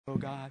Oh,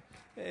 God.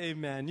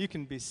 Amen. You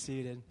can be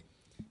seated.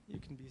 You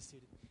can be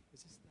seated.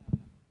 Is this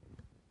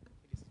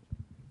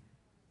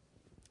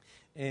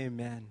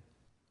Amen.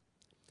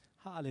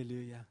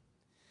 Hallelujah.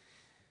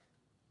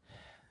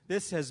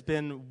 This has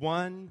been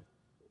one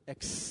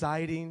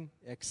exciting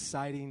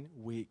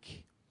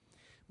week.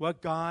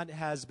 What God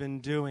has been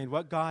doing,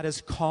 what God has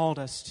called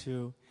us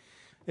to,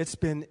 it's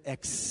been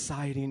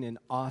exciting and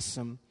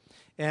awesome.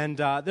 And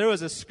there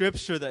was a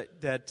scripture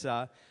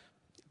that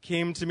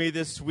came to me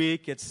this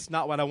week. It's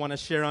not what I want to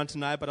share on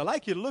tonight, but I'd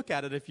like you to look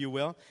at it, if you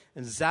will.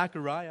 In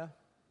Zechariah.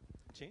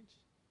 Change?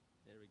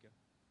 There we go.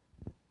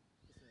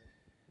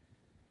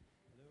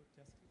 Hello,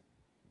 testing.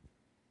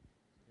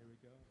 There we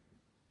go.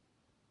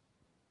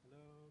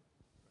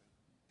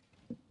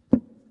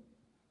 Hello.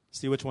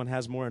 See which one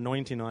has more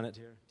anointing on it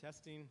here.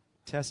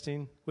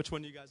 Testing. Which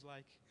one do you guys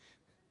like?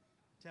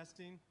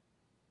 Testing?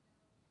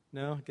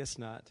 No, guess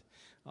not.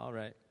 All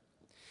right.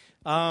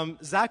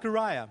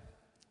 Zechariah.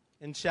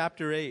 In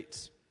chapter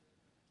 8.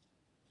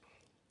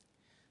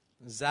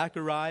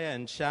 Zechariah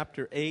in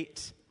chapter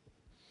 8.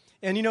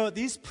 And you know,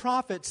 these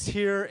prophets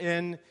here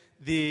in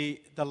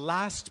the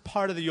last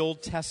part of the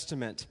Old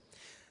Testament,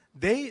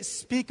 they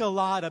speak a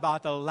lot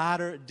about the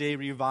latter-day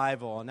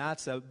revival, and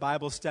that's a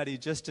Bible study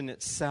just in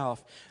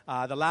itself.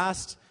 The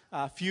last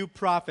few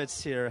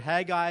prophets here,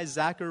 Haggai,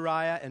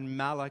 Zechariah, and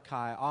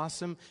Malachi.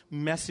 Awesome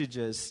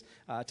messages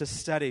to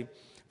study.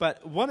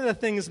 But one of the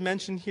things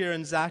mentioned here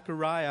in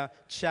Zechariah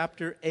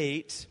chapter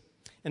 8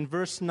 and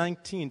verse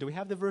 19. Do we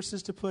have the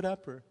verses to put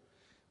up? Or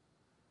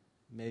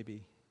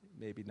maybe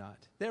not.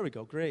 There we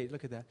go. Great.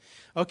 Look at that.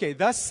 Okay,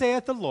 thus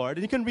saith the Lord.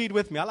 And you can read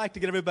with me. I like to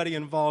get everybody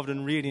involved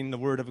in reading the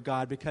Word of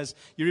God because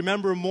you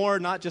remember more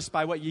not just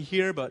by what you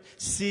hear, but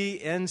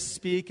see and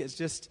speak. It's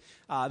just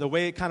the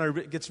way it kind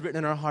of gets written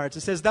in our hearts.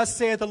 It says, thus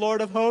saith the Lord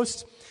of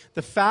hosts,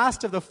 the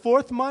fast of the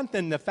 4th month,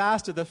 and the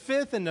fast of the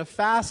 5th, and the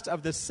fast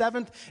of the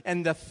 7th,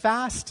 and the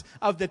fast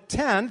of the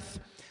 10th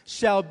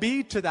shall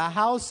be to the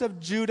house of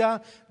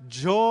Judah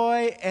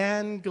joy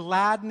and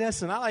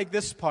gladness. And I like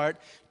this part,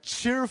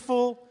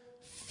 cheerful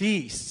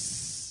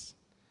feasts.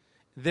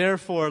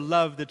 Therefore,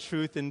 love the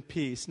truth and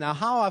peace. Now,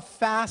 how a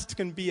fast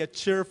can be a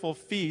cheerful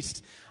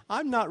feast,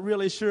 I'm not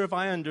really sure if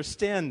I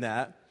understand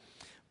that.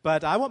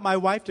 But I want my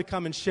wife to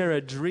come and share a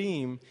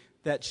dream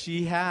that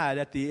she had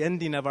at the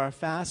ending of our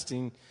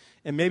fasting.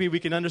 And maybe we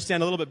can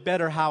understand a little bit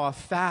better how a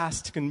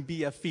fast can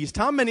be a feast.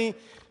 How many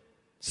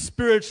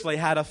spiritually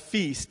had a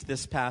feast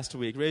this past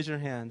week? Raise your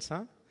hands,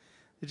 huh?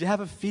 Did you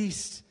have a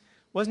feast?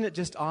 Wasn't it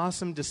just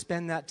awesome to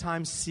spend that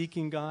time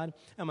seeking God?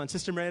 Come on,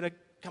 Sister Marietta,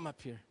 come up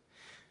here.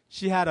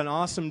 She had an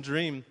awesome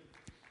dream.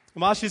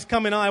 And while she's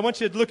coming on, I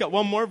want you to look at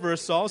one more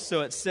verse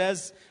also. It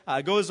says,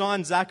 goes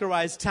on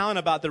Zechariah's town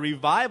about the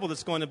revival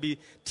that's going to be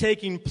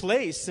taking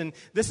place. And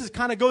this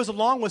kind of goes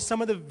along with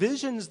some of the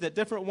visions that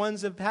different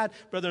ones have had.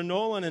 Brother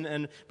Nolan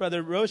and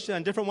Brother Rocha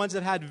and different ones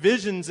have had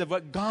visions of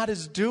what God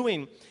is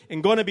doing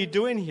and going to be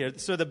doing here.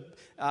 So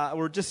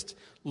we're just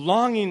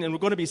longing and we're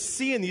going to be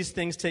seeing these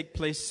things take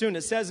place soon.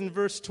 It says in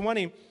verse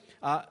 21,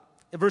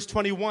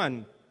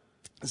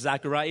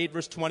 Zechariah 8,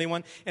 verse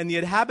 21, and the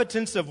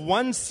inhabitants of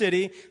one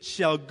city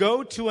shall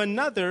go to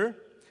another,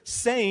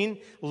 saying,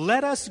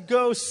 let us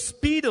go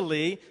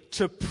speedily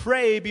to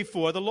pray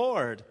before the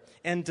Lord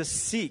and to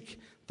seek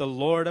the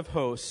Lord of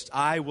hosts.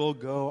 I will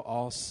go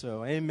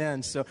also.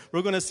 Amen. So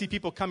we're going to see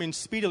people coming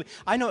speedily.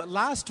 I know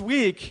last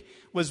week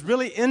was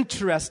really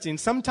interesting.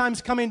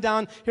 Sometimes coming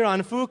down here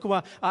on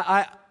Fuqua,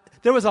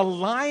 there was a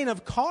line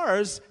of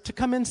cars to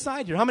come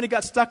inside here. How many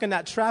got stuck in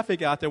that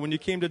traffic out there when you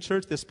came to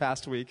church this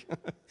past week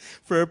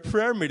for a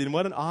prayer meeting?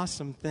 What an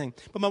awesome thing.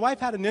 But my wife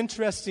had an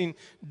interesting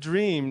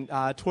dream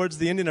towards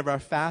the ending of our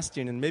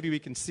fasting, and maybe we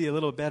can see a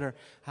little better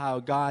how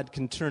God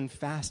can turn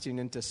fasting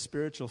into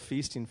spiritual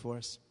feasting for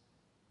us.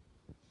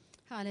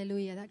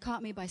 Hallelujah. That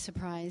caught me by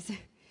surprise.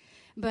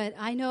 But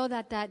I know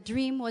that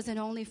dream wasn't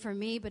only for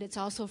me, but it's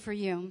also for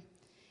you.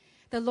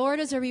 The Lord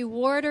is a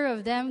rewarder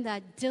of them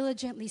that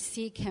diligently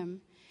seek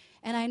Him.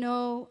 And I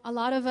know a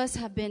lot of us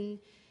have been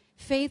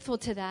faithful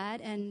to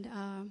that, and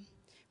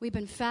we've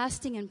been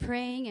fasting and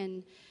praying,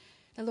 and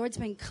the Lord's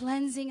been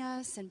cleansing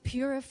us and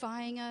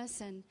purifying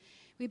us, and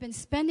we've been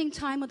spending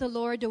time with the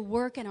Lord to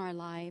work in our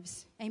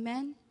lives.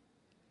 Amen?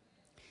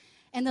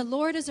 And the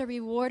Lord is a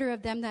rewarder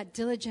of them that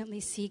diligently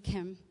seek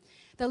Him.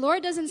 The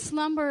Lord doesn't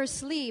slumber or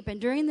sleep, and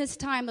during this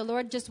time, the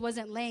Lord just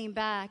wasn't laying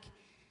back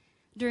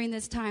during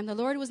this time. The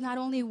Lord was not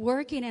only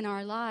working in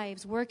our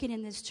lives, working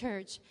in this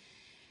church,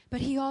 but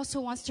He also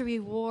wants to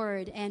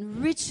reward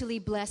and richly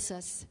bless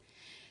us.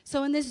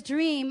 So in this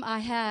dream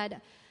I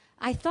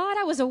thought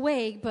I was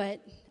awake,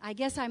 but I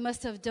guess I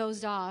must have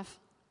dozed off.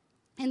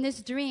 In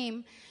this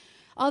dream,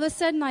 all of a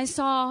sudden I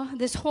saw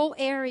this whole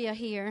area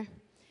here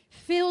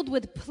filled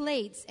with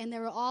plates, and they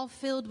were all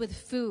filled with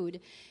food.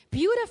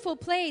 Beautiful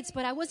plates,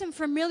 but I wasn't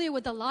familiar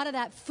with a lot of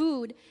that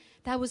food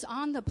that was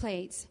on the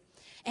plates.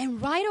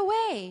 And right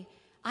away,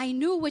 I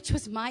knew which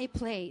was my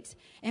plate,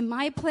 and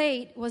my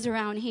plate was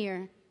around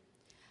here.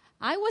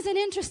 I wasn't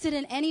interested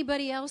in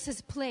anybody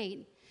else's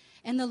plate.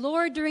 And the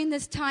Lord, during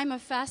this time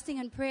of fasting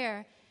and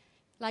prayer,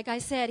 like I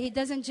said, he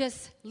doesn't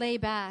just lay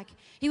back.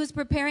 He was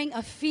preparing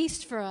a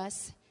feast for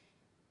us.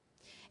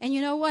 And you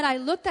know what? I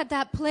looked at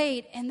that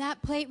plate, and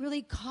that plate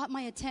really caught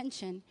my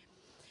attention.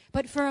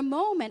 But for a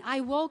moment, I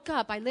woke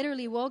up. I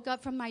literally woke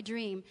up from my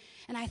dream,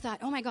 and I thought,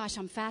 oh my gosh,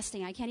 I'm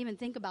fasting. I can't even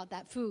think about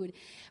that food.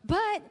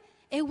 But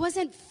it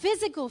wasn't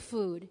physical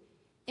food.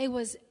 It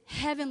was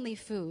heavenly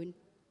food.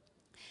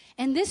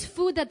 And this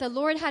food that the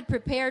Lord had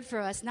prepared for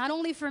us, not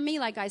only for me,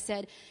 like I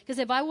said, because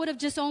if I would have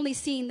just only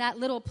seen that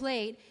little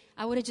plate,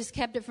 I would have just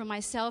kept it for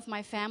myself,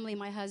 my family,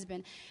 my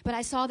husband. But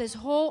I saw this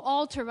whole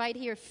altar right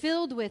here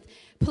filled with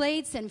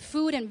plates and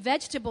food and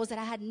vegetables that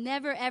I had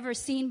never, ever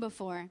seen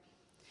before.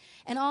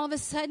 And all of a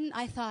sudden,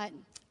 I thought,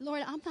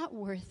 Lord, I'm not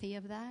worthy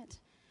of that.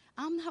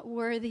 I'm not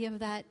worthy of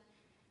that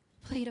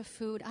plate of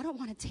food. I don't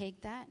want to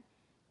take that.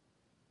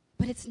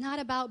 But it's not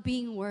about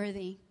being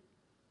worthy.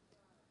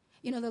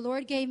 You know, the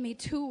Lord gave me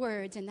 2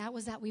 words, and that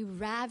was that we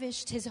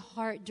ravished his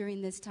heart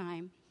during this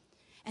time,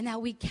 and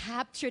that we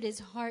captured his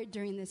heart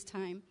during this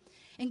time.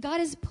 And God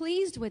is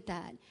pleased with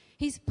that.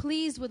 He's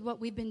pleased with what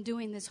we've been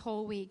doing this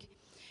whole week.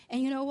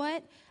 And you know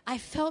what? I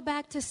fell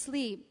back to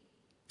sleep.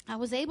 I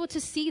was able to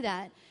see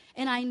that.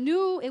 And I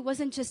knew it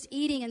wasn't just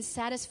eating and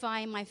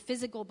satisfying my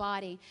physical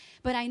body,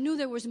 but I knew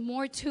there was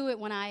more to it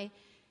when I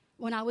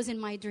was in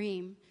my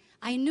dream.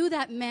 I knew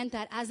that meant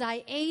that as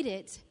I ate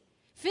it,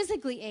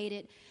 physically ate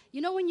it, you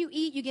know when you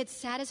eat, you get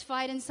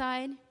satisfied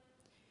inside?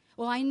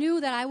 Well, I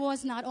knew that I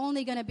was not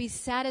only going to be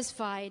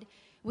satisfied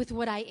with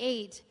what I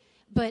ate,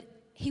 but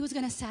he was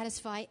going to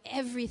satisfy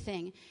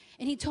everything.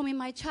 And he told me,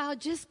 my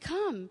child, just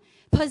come.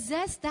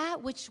 Possess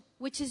that which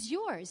is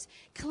yours.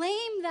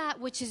 Claim that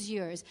which is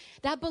yours.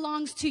 That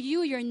belongs to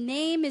you. Your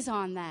name is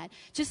on that.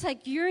 Just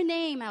like your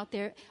name out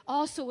there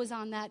also was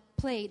on that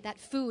plate, that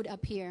food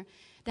up here,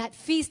 that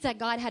feast that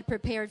God had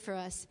prepared for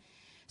us.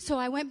 So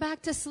I went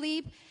back to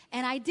sleep,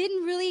 and I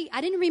didn't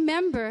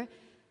remember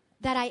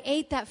that I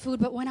ate that food.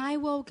 But when I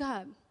woke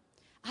up,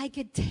 I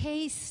could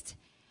taste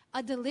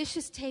a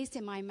delicious taste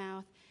in my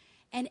mouth.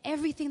 And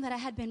everything that I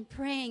had been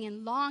praying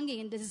and longing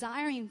and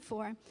desiring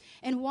for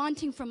and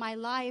wanting for my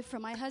life, for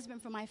my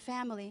husband, for my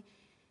family,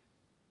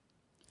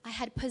 I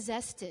had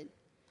possessed it.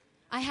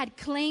 I had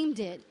claimed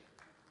it.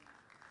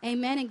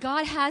 Amen. And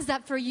God has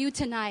that for you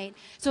tonight.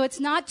 So it's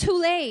not too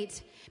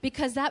late,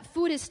 because that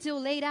food is still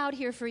laid out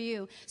here for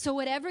you. So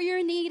whatever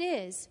your need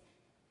is,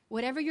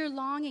 whatever your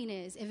longing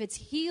is, if it's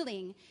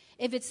healing,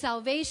 if it's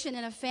salvation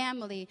in a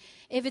family,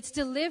 if it's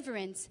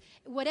deliverance,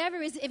 whatever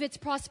it is, if it's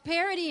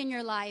prosperity in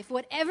your life,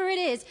 whatever it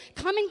is,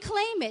 come and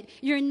claim it.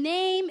 Your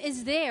name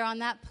is there on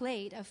that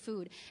plate of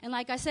food. And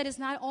like I said, it's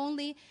not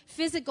only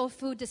physical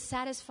food to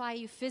satisfy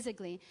you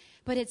physically,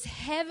 but it's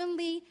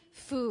heavenly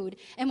food.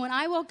 And when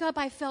I woke up,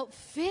 I felt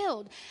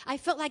filled. I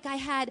felt like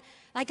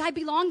I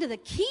belonged to the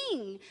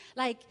King.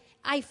 Like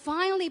I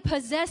finally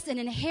possessed and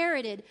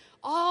inherited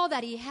all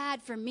that he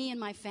had for me and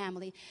my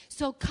family.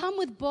 So come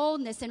with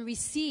boldness and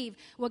receive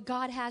what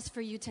God has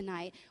for you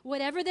tonight.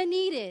 Whatever the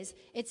need is,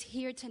 it's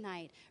here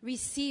tonight.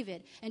 Receive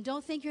it. And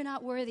don't think you're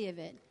not worthy of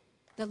it.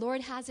 The Lord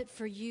has it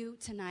for you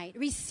tonight.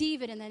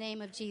 Receive it in the name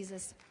of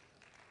Jesus.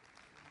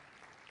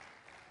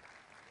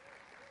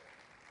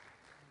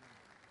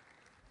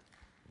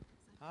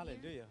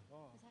 Hallelujah.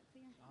 Oh,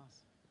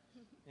 awesome.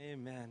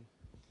 Amen.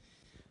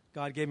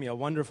 God gave me a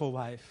wonderful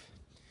wife.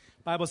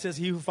 Bible says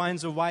he who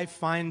finds a wife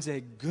finds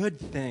a good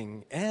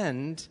thing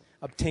and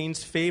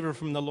obtains favor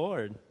from the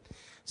Lord.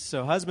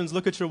 So husbands,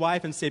 look at your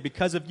wife and say,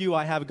 because of you,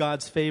 I have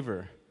God's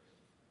favor.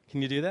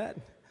 Can you do that?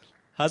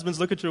 Husbands,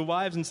 look at your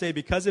wives and say,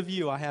 because of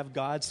you, I have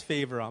God's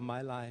favor on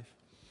my life.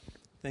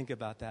 Think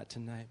about that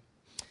tonight.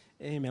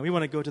 Amen. We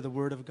want to go to the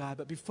Word of God,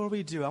 but before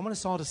we do, I want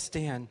us all to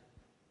stand.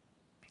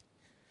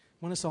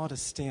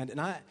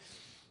 And I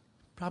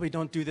probably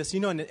don't do this. You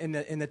know,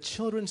 in the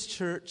children's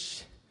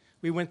church,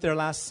 we went there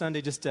last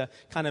Sunday just to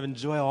kind of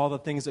enjoy all the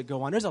things that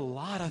go on. There's a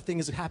lot of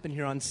things that happen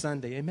here on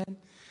Sunday. Amen?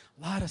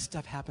 A lot of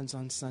stuff happens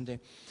on Sunday.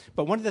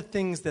 But one of the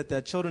things that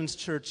the children's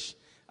church,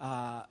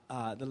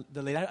 the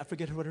lady, I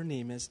forget what her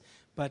name is,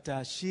 but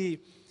she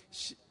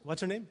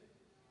what's her name?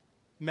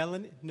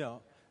 Melanie?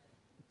 No.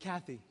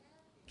 Kathy,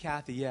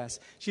 yes.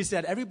 She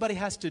said, everybody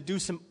has to do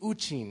some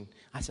ooching.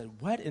 I said,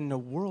 what in the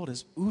world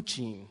is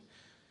ooching?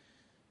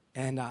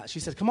 And she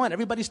said, come on,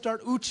 everybody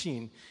start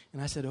ooching.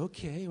 And I said,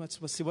 okay, let's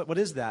see, what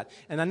is that?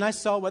 And then I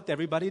saw what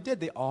everybody did.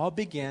 They all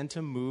began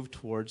to move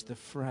towards the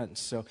front.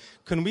 So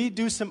can we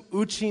do some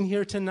ooching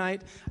here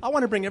tonight? I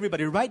want to bring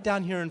everybody right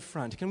down here in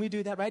front. Can we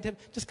do that, right?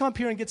 Just come up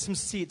here and get some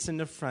seats in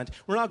the front.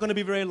 We're not going to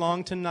be very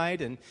long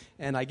tonight,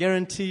 and I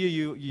guarantee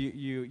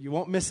you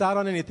won't miss out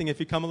on anything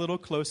if you come a little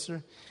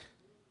closer.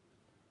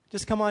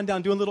 Just come on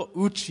down, do a little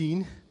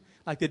ooching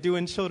like they do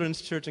in children's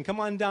church, and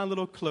come on down a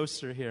little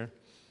closer here.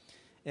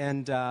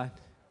 And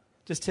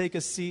just take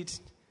a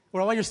seat.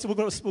 Well, while you're still,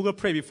 we'll go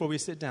pray before we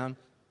sit down.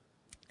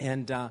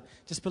 And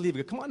just believe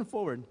it. Come on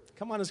forward.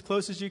 Come on as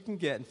close as you can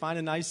get and find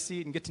a nice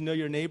seat and get to know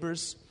your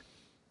neighbors.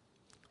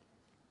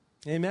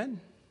 Amen?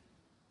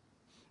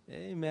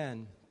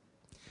 Amen.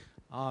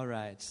 All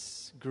right.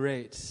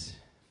 Great.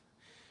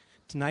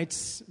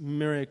 tonight's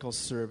miracle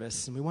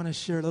service, and we want to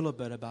share a little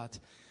bit about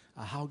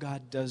how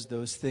God does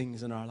those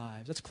things in our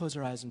lives. Let's close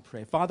our eyes and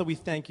pray. Father, we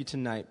thank you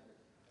tonight.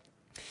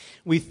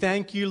 We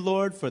thank you,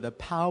 Lord, for the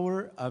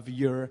power of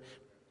your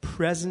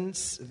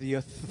presence, the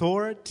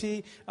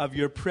authority of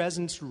your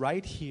presence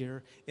right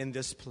here in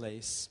this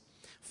place.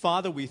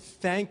 Father, we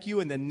thank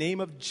you in the name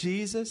of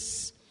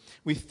Jesus.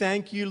 We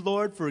thank you,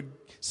 Lord, for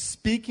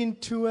speaking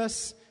to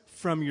us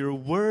from your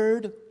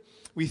word.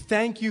 We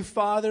thank you,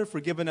 Father, for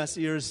giving us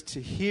ears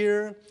to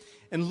hear.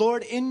 And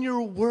Lord, in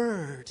your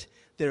word,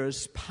 there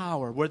is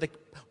power. Where the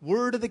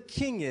word of the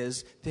King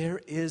is, there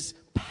is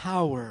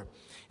power.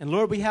 And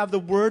Lord, we have the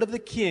word of the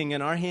King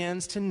in our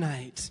hands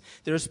tonight.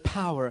 There's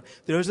power.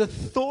 There's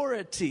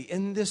authority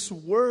in this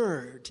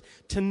word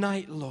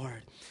tonight,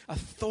 Lord.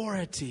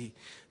 Authority.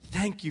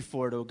 Thank you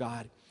for it, oh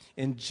God.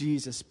 In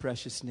Jesus'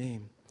 precious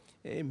name.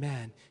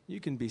 Amen. You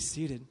can be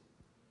seated.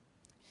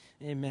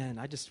 Amen.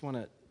 I just want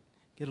to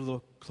get a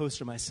little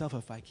closer myself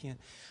if I can.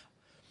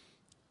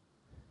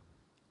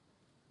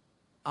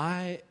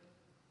 I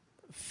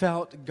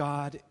felt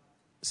God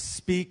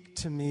speak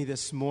to me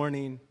this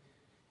morning,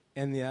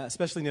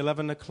 especially in the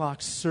 11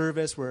 o'clock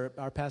service where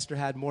our pastor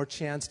had more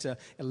chance to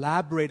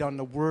elaborate on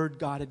the word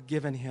God had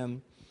given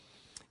him.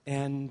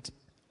 And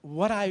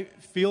what I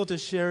feel to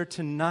share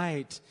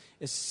tonight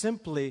is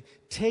simply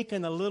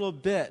taking a little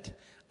bit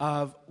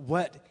of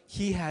what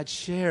he had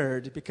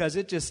shared, because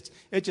it just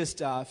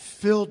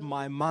filled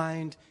my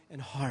mind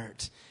and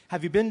heart.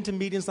 Have you been to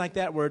meetings like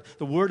that where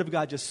the Word of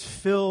God just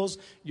fills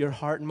your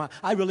heart and mind?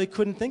 I really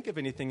couldn't think of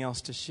anything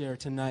else to share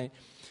tonight.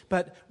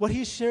 But what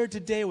he shared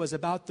today was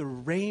about the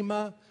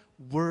Rhema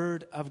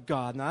Word of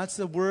God. Now, that's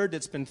the word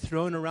that's been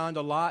thrown around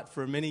a lot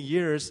for many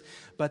years,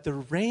 but the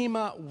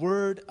Rhema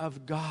Word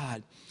of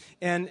God.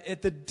 And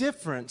the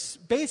difference,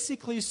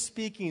 basically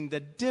speaking, the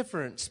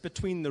difference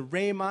between the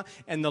Rhema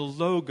and the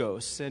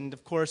Logos. And,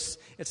 of course,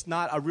 it's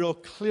not a real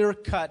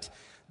clear-cut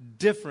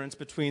difference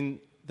between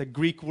the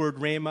Greek word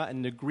Rhema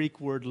and the Greek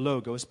word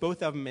Logos.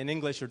 Both of them in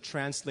English are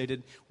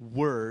translated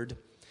word.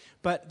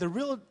 But the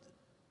real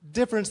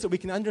difference that we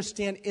can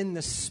understand in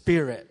the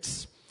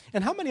Spirit.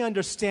 And how many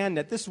understand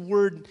that this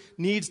word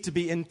needs to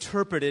be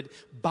interpreted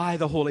by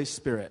the Holy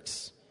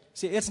Spirit?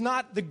 See, it's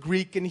not the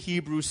Greek and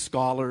Hebrew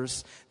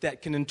scholars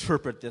that can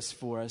interpret this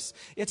for us.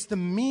 It's the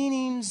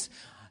meanings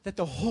that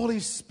the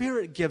Holy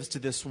Spirit gives to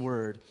this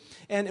word.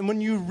 And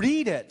when you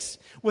read it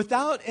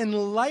without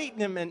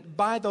enlightenment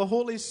by the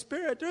Holy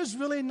Spirit, there's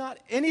really not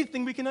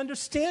anything we can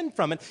understand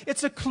from it.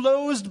 It's a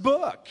closed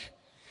book.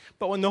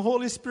 But when the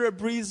Holy Spirit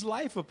breathes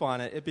life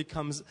upon it, it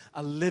becomes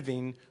a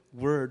living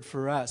word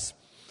for us.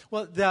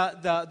 Well,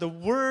 the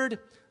word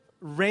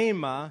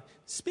Rhema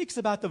speaks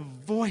about the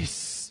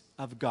voice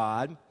of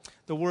God.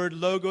 The word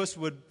Logos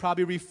would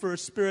probably refer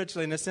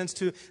spiritually, in a sense,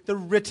 to the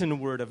written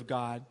word of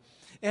God.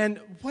 And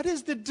what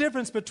is the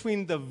difference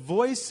between the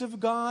voice of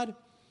God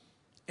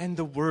and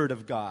the word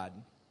of God?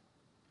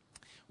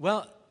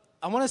 Well,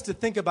 I want us to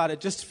think about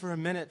it just for a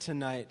minute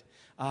tonight.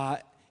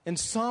 In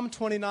Psalm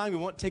 29, we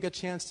won't take a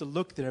chance to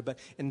look there, but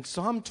in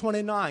Psalm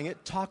 29,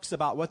 it talks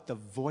about what the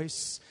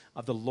voice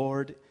of the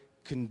Lord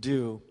can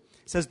do.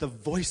 It says, the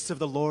voice of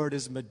the Lord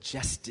is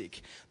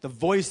majestic. The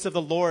voice of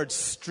the Lord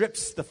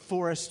strips the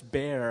forest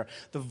bare.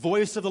 The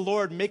voice of the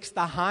Lord makes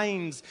the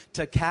hinds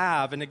to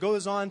calve. And it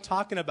goes on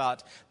talking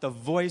about the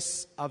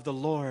voice of the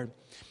Lord.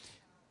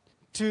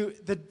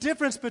 The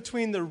difference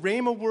between the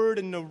Rhema word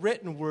and the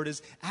written word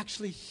is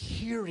actually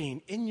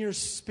hearing in your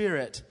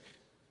spirit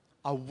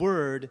a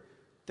word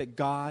that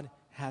God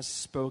has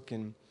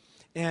spoken.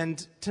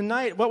 And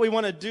tonight, what we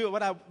want to do,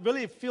 what I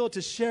really feel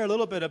to share a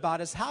little bit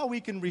about, is how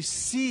we can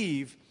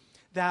receive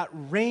that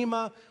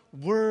Rhema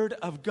word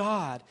of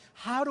God.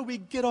 How do we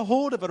get a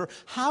hold of it? Or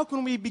how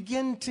can we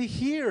begin to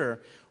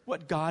hear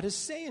what God is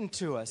saying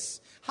to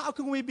us? How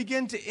can we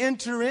begin to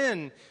enter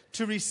in,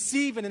 to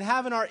receive it, and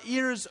having our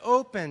ears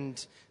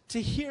opened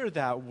to hear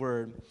that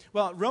word?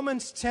 Well,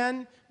 Romans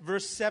 10,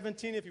 verse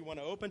 17, if you want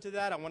to open to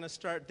that, I want to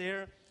start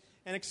there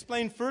and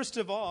explain, first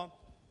of all,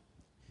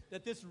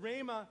 that this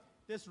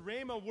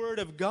Rhema word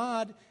of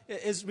God,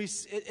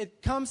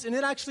 it comes and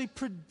it actually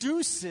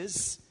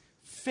produces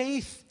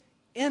faith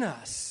in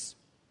us.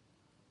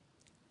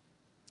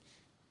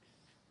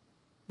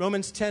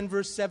 Romans 10,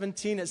 verse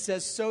 17, it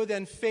says, so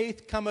then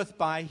faith cometh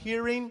by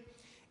hearing,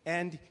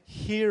 and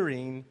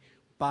hearing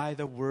by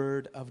the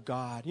word of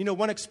God. You know,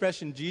 one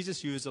expression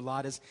Jesus used a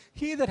lot is,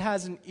 he that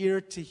has an ear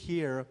to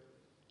hear,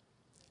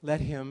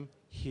 let him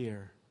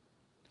hear.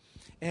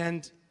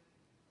 And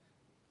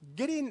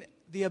getting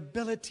the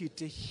ability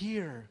to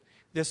hear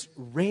this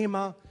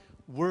Rhema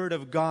word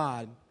of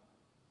God.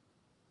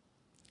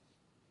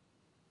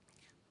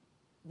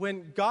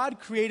 When God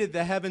created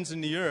the heavens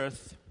and the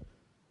earth,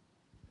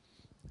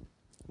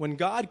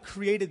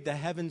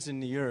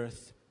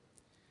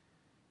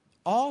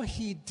 all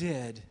he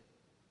did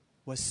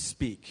was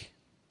speak.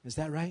 Is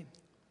that right?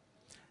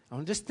 I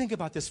want to just think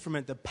about this for a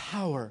minute, the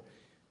power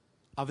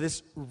of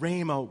this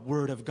Rhema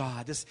word of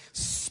God, this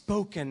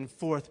spoken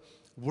forth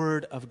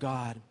word of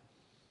God.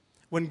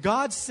 When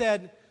God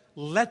said,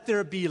 let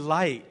there be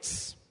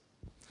light,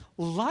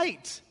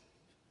 light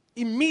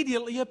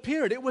immediately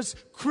appeared. It was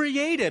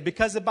created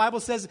because the Bible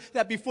says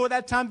that before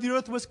that time the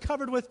earth was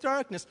covered with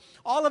darkness.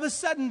 All of a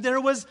sudden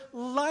there was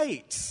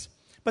light.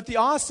 But the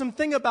awesome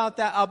thing about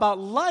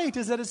light,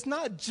 is that it's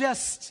not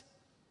just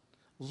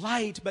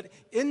light, but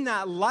in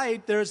that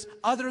light there's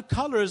other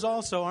colors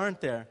also,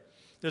 aren't there?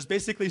 There's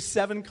basically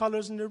 7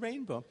 colors in the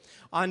rainbow.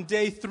 On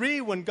day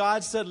 3, when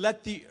God said,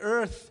 let the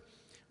earth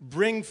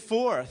bring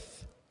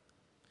forth,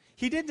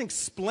 he didn't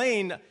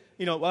explain,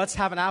 well, let's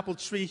have an apple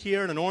tree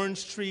here and an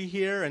orange tree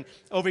here, and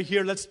over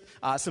here let's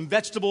some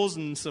vegetables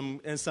and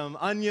some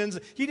onions.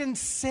 He didn't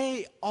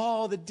say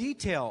all the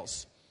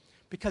details,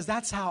 because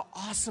that's how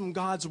awesome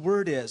God's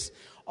word is.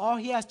 All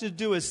he has to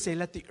do is say,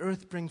 let the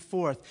earth bring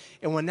forth.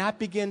 And when that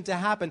began to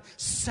happen,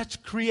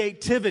 such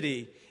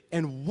creativity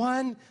in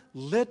one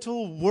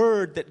little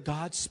word that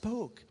God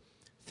spoke.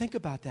 Think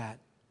about that.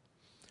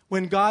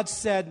 When God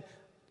said,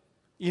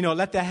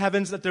 let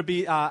there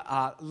be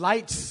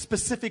lights,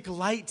 specific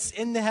lights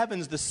in the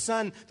heavens, the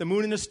sun, the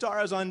moon, and the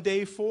stars on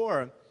day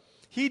 4.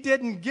 He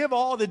didn't give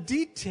all the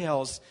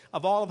details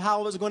of all of how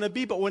it was going to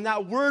be, but when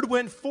that word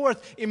went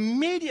forth,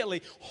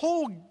 immediately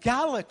whole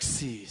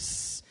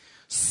galaxies,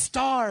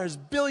 stars,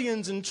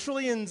 billions and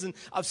trillions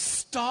of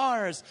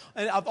stars,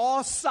 and of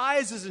all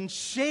sizes and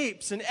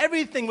shapes and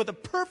everything with a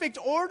perfect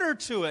order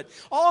to it.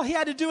 All he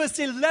had to do is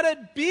say, let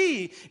it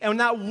be. And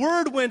that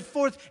word went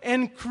forth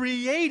and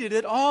created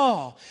it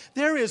all.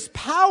 There is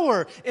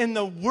power in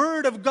the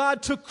word of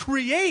God to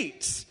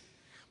create.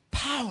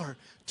 Power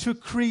to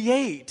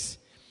create.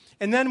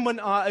 And then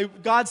when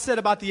God said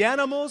about the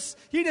animals,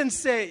 he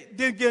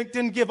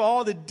didn't give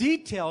all the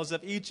details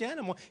of each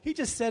animal. He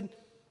just said,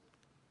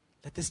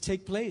 let this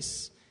take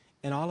place.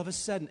 And all of a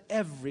sudden,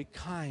 every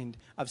kind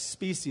of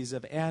species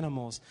of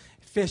animals,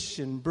 fish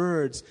and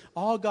birds,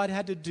 all God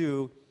had to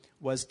do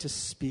was to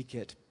speak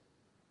it.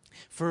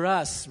 For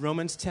us,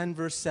 Romans 10,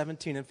 verse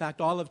 17, in fact,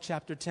 all of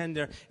chapter 10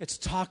 there, it's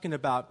talking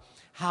about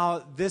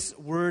how this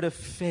word of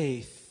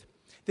faith,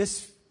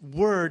 this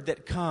word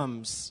that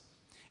comes,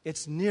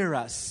 it's near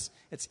us.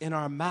 It's in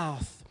our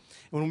mouth.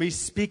 When we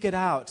speak it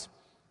out,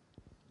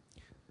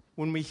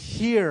 when we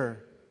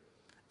hear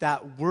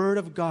that word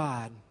of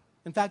God,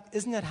 in fact,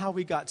 isn't that how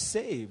we got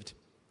saved?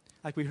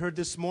 Like we heard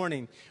this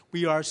morning,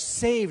 we are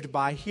saved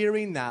by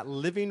hearing that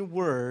living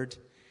word,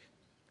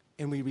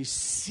 and we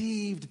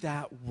received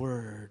that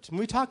word. When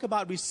we talk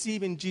about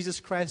receiving Jesus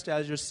Christ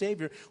as your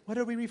Savior, what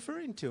are we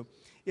referring to?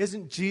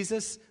 Isn't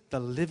Jesus the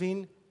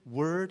living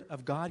word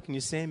of God? Can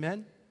you say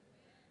amen?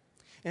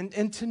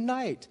 And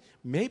tonight,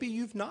 maybe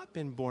you've not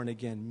been born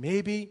again.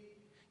 Maybe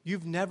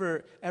you've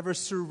never, ever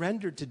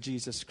surrendered to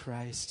Jesus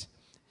Christ.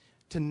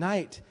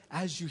 Tonight,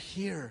 as you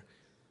hear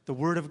the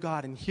word of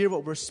God and hear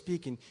what we're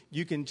speaking,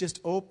 you can just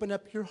open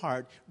up your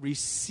heart,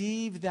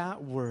 receive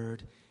that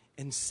word,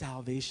 and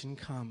salvation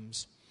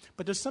comes.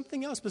 But there's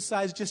something else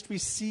besides just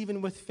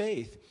receiving with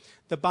faith.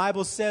 The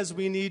Bible says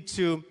we need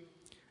to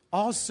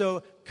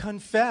also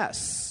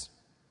confess.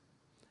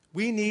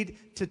 We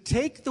need to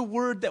take the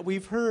word that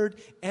we've heard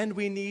and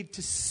we need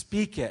to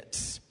speak it.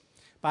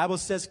 The Bible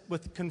says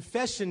with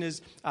confession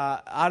is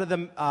out of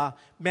the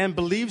man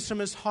believes from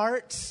his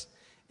heart,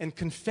 and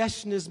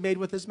confession is made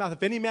with his mouth.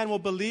 If any man will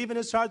believe in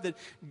his heart that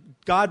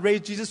God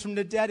raised Jesus from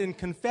the dead and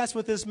confess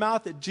with his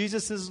mouth that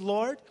Jesus is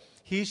Lord,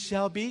 he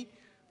shall be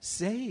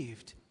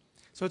saved.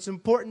 So it's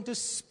important to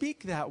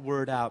speak that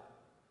word out.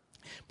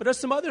 But there's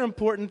some other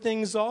important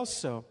things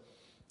also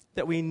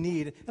that we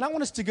need. And I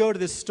want us to go to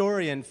this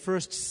story in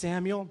 1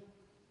 Samuel.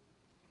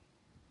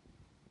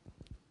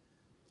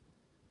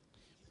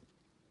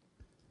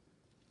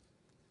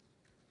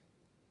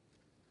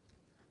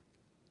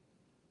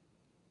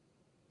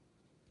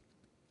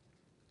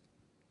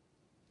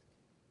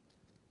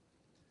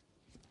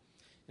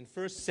 In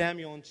 1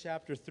 Samuel in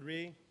chapter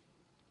 3.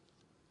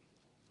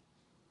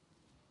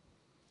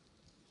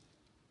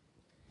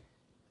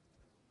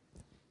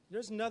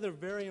 There's another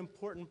very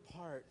important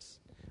part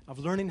of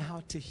learning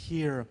how to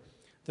hear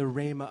the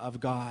rhema of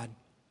God.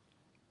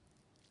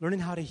 Learning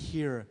how to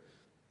hear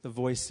the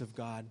voice of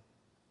God.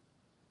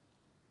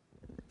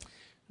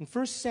 In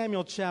 1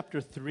 Samuel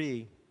chapter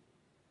 3,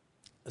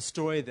 a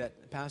story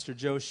that Pastor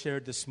Joe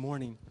shared this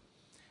morning,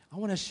 I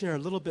want to share a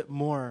little bit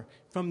more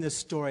from this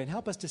story and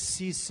help us to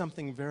see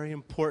something very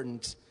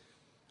important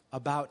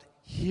about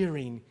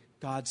hearing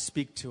God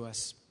speak to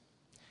us.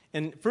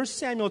 In 1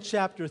 Samuel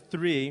chapter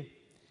 3,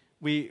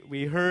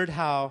 we heard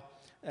how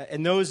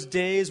in those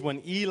days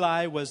when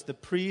Eli was the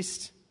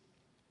priest,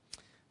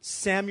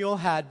 Samuel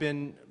had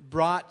been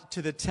brought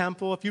to the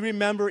temple. If you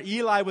remember,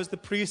 Eli was the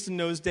priest in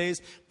those days,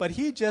 but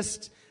he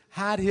just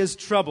had his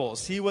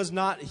troubles. He was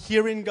not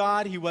hearing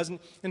God. He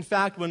wasn't. In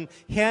fact, when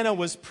Hannah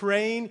was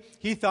praying,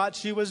 he thought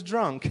she was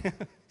drunk.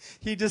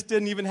 He just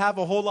didn't even have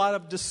a whole lot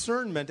of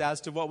discernment as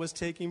to what was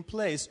taking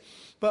place.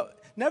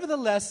 But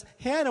nevertheless,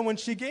 Hannah, when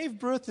she gave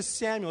birth to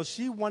Samuel,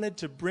 she wanted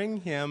to bring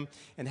him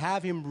and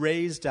have him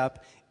raised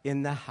up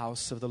in the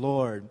house of the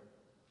Lord.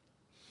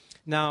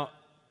 Now,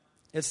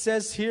 it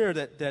says here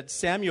that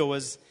Samuel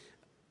was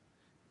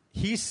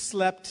he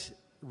slept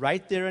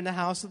right there in the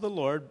house of the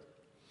Lord.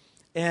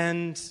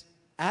 And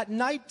at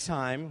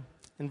nighttime,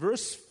 in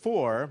verse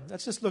 4,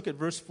 let's just look at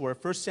verse 4,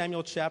 1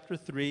 Samuel chapter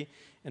 3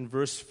 and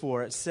verse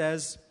 4. It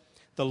says,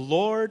 "The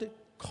Lord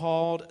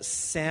called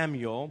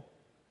Samuel,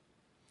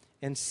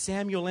 and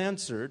Samuel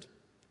answered,"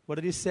 what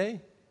did he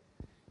say?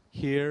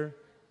 "Here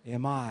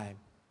am I."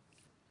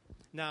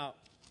 Now,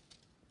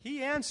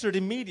 he answered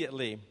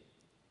immediately.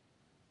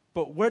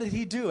 But what did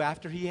he do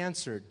after he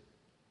answered?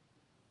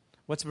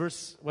 What's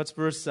verse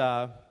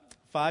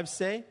 5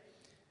 say? It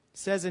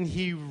says, "And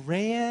he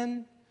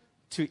ran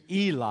to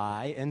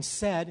Eli and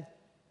said,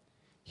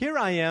 'Here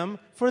I am,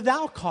 for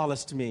thou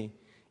callest me.'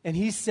 And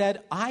he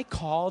said, 'I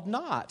called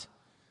not.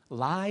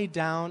 Lie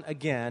down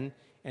again.'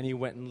 And he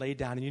went and lay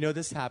down." And you know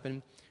this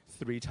happened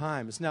 3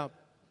 times. Now,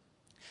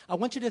 I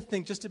want you to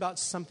think just about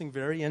something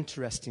very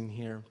interesting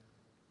here.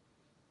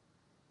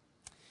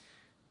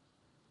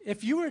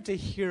 If you were to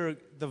hear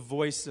the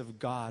voice of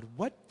God,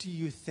 what do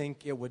you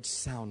think it would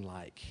sound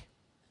like?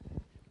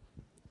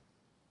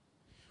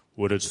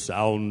 Would it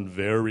sound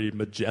very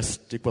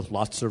majestic with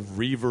lots of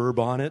reverb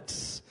on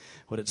it?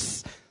 Would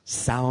it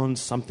sound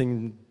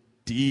something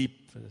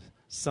deep?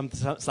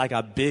 It's like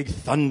a big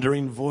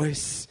thundering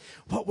voice?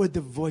 What would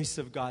the voice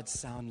of God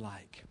sound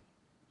like?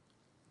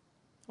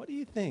 What do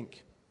you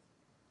think?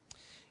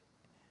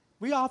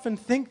 We often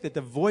think that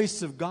the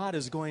voice of God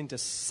is going to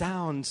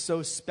sound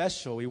so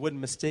special, we wouldn't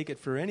mistake it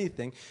for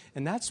anything,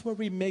 and that's where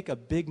we make a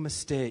big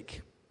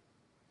mistake.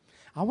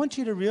 I want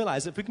you to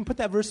realize, if we can put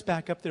that verse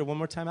back up there one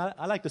more time,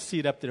 I like to see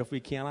it up there if we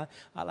can.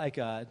 I like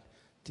to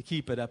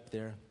keep it up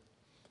there,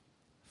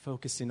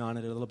 focusing on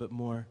it a little bit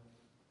more.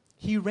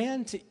 He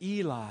ran to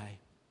Eli.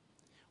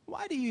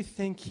 Why do you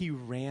think he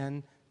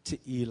ran to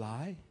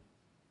Eli?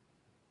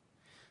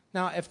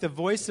 Now, if the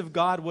voice of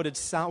God would have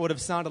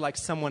sounded like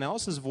someone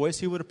else's voice,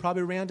 he would have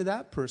probably ran to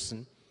that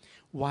person.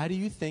 Why do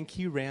you think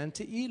he ran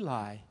to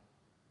Eli?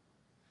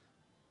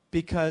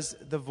 Because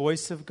the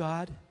voice of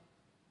God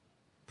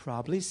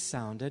probably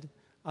sounded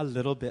a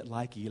little bit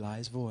like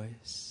Eli's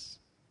voice.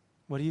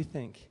 What do you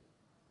think?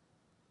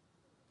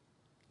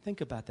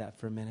 Think about that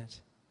for a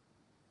minute.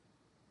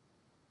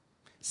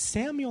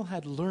 Samuel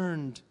had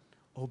learned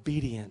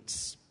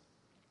obedience.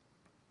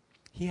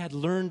 He had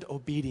learned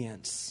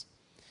obedience.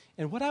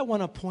 And what I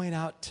want to point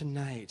out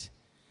tonight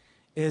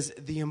is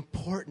the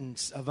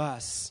importance of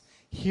us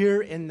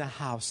here in the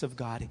house of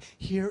God,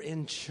 here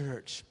in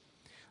church,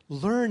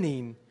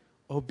 learning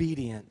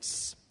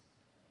obedience,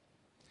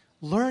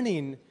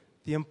 learning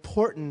the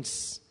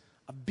importance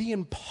of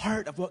being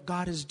part of what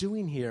God is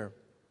doing here.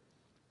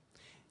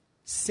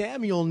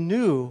 Samuel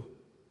knew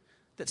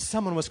that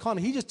someone was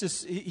calling.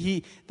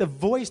 The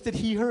voice that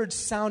he heard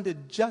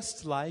sounded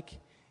just like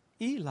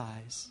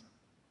Eli's.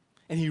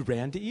 And he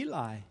ran to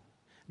Eli.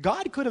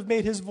 God could have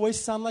made his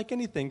voice sound like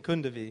anything,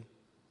 couldn't he?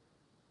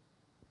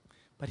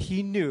 But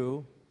he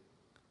knew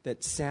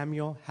that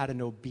Samuel had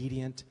an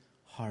obedient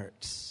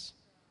heart.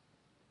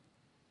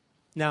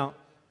 Now,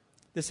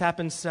 this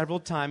happened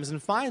several times,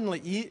 and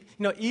finally,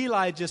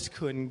 Eli just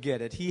couldn't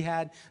get it. He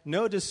had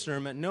no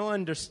discernment, no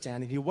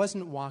understanding. He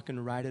wasn't walking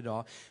right at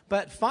all.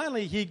 But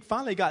finally, he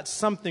got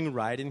something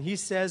right, and he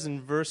says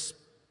in verse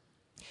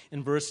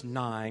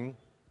 9,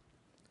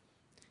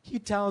 he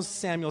tells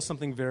Samuel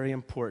something very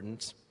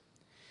important.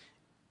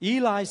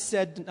 Eli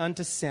said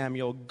unto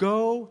Samuel,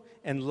 "Go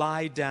and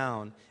lie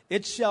down.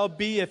 It shall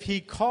be, if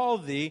he call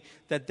thee,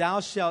 that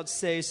thou shalt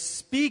say,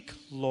 'Speak,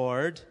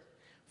 Lord,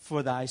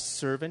 for thy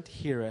servant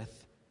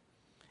heareth.'"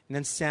 And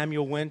then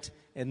Samuel went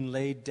and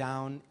laid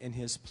down in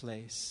his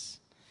place.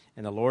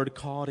 And the Lord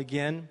called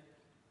again.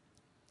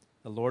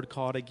 The Lord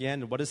called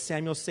again. And what does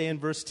Samuel say in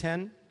verse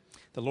 10?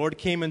 The Lord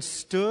came and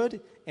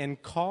stood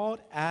and called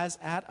as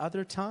at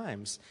other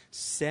times,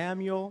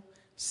 "Samuel,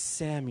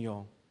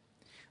 Samuel."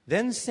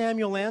 Then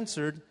Samuel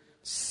answered,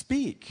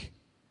 "Speak,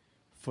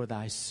 for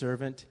thy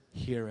servant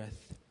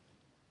heareth."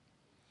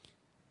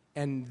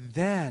 And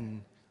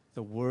then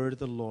the word of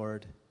the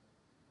Lord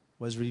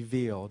was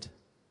revealed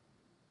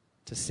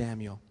to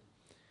Samuel.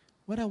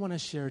 What I want to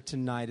share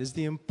tonight is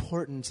the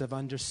importance of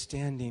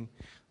understanding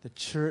the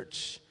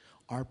church,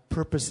 our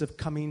purpose of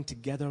coming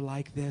together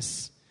like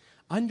this,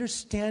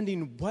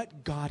 understanding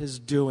what God is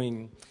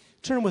doing.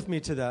 Turn with me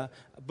to the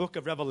book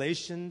of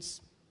Revelations.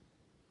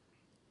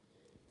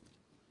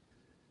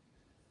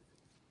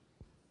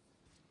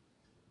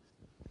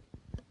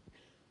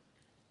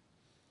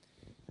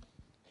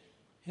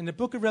 In the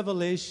book of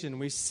Revelation,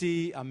 we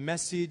see a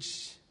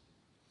message.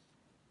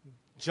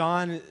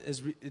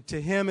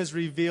 To him is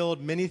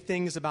revealed many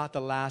things about the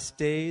last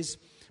days.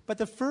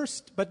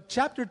 But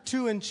chapter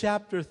 2 and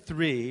chapter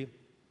 3,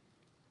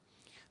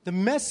 the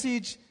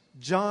message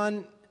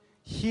John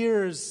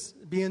hears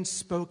being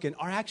spoken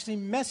are actually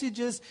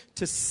messages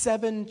to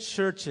 7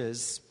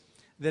 churches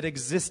that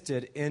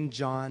existed in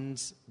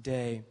John's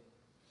day.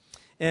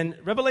 In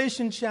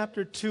Revelation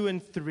chapter 2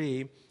 and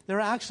 3, there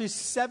are actually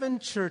 7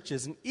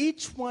 churches, and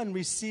each one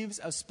receives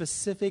a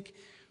specific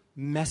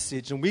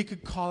message, and we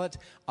could call it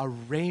a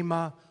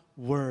rhema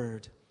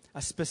word,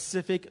 a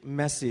specific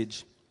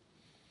message.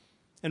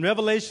 In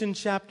Revelation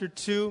chapter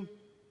 2,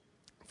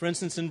 for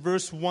instance, in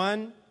verse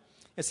 1,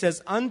 it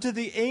says, "Unto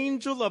the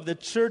angel of the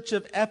church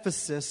of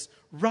Ephesus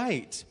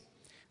write,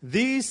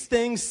 These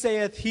things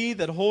saith he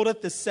that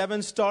holdeth the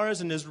 7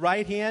 stars in his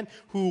right hand,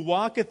 who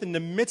walketh in the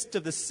midst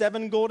of the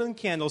 7 golden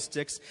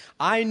candlesticks.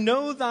 I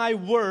know thy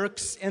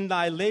works, and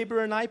thy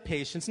labor, and thy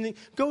patience." And he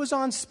goes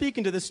on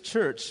speaking to this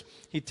church.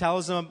 He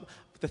tells them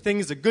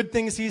the good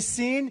things he's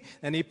seen,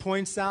 and he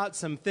points out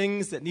some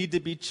things that need to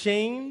be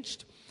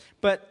changed.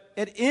 But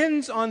it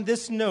ends on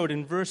this note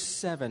in verse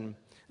 7.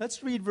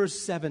 Let's read verse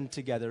 7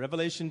 together.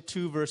 Revelation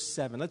 2, verse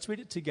 7. Let's read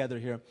it together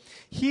here.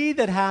 "He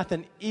that hath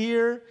an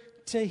ear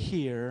to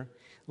hear,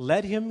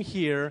 let him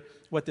hear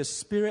what the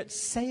Spirit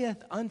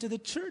saith unto the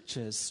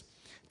churches.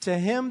 To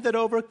him that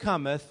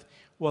overcometh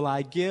will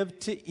I give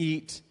to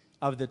eat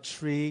of the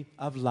tree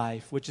of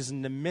life, which is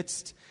in the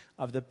midst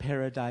of the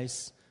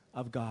paradise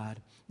of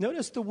God."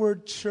 Notice the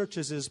word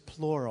churches is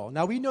plural.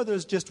 Now we know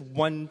there's just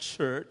one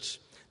church,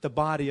 the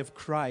body of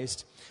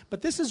Christ,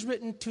 but this is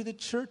written to the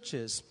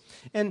churches.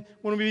 And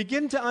when we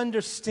begin to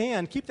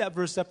understand, keep that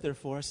verse up there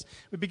for us,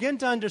 we begin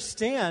to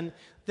understand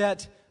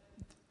that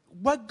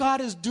what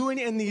God is doing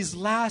in these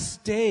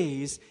last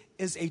days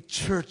is a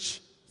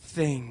church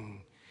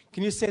thing.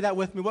 Can you say that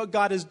with me? What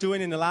God is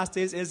doing in the last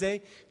days is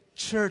a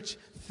church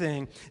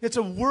thing. It's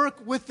a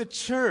work with the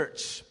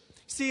church.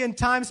 See, in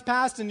times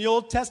past in the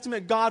Old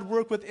Testament, God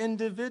worked with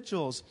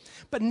individuals.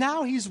 But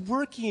now he's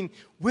working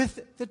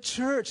with the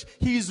church.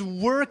 He's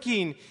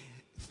working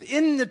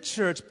in the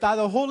church. By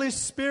the Holy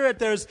Spirit,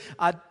 there's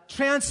a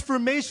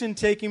transformation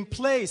taking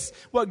place.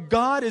 What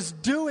God is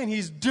doing,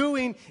 he's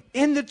doing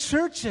in the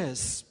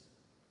churches.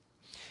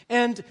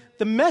 And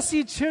the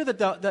message here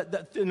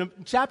that in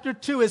chapter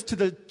 2 is to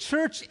the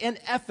church in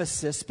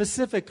Ephesus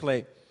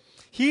specifically.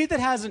 "He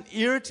that has an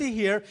ear to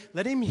hear,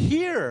 let him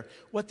hear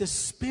what the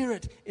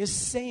Spirit is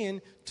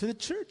saying to the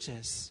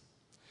churches."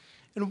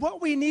 And what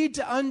we need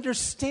to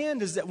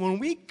understand is that when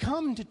we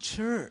come to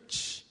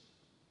church,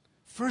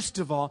 first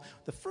of all,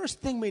 the first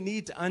thing we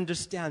need to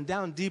understand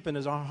down deep in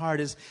our heart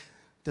is,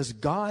 does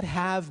God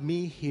have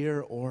me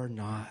here or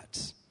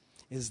not?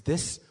 Is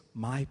this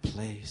my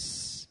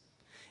place?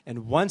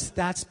 And once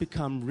that's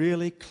become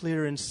really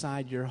clear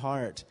inside your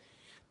heart,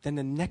 then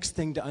the next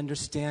thing to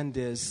understand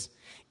is,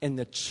 in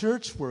the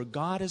church where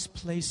God has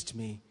placed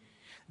me,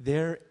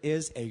 there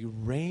is a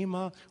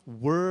rhema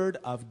word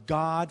of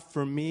God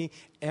for me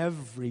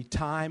every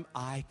time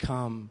I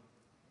come.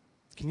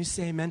 Can you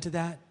say amen to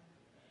that?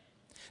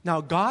 Now,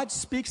 God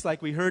speaks,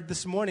 like we heard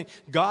this morning.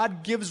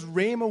 God gives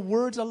rhema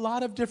words a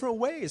lot of different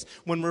ways.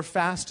 When we're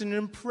fasting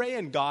and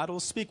praying, God will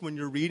speak. When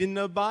you're reading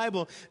the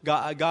Bible,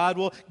 God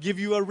will give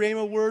you a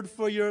rhema word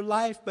for your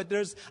life. But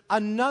there's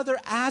another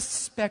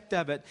aspect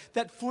of it,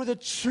 that for the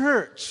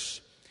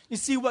church, you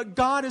see, what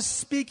God is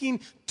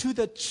speaking to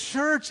the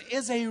church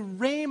is a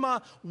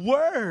rhema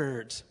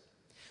word.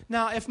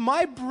 Now, if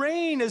my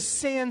brain is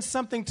saying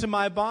something to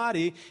my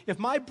body, if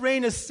my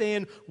brain is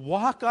saying,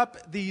 walk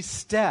up these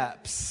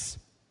steps,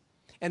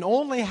 and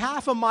only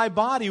half of my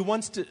body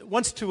wants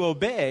to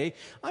obey,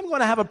 I'm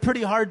going to have a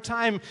pretty hard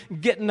time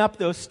getting up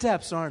those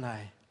steps, aren't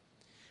I?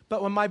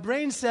 But when my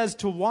brain says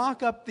to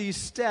walk up these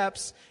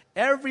steps,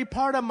 every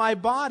part of my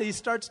body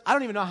starts, I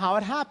don't even know how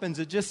it happens.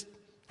 It just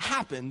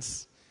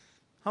happens.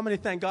 How many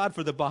thank God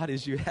for the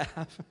bodies you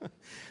have?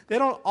 They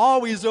don't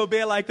always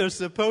obey like they're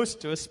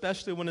supposed to,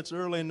 especially when it's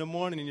early in the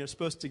morning and you're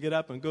supposed to get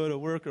up and go to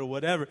work or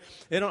whatever.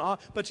 They don't.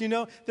 But you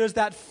know, there's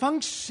that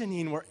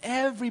functioning where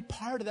every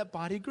part of that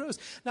body grows.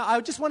 Now, I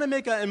just want to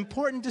make an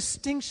important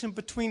distinction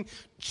between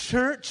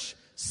church,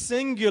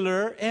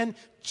 singular, and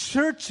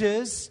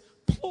churches,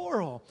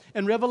 plural.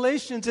 In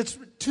Revelations, it's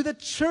to the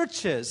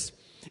churches.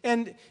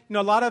 And, you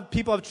know, a lot of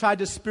people have tried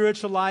to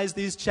spiritualize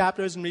these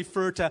chapters and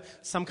refer to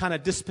some kind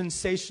of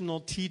dispensational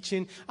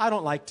teaching. I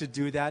don't like to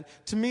do that.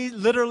 To me,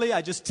 literally,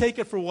 I just take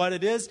it for what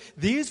it is.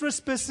 These were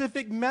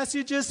specific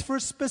messages for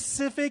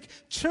specific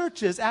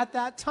churches at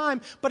that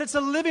time. But it's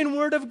a living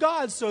word of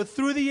God. So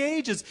through the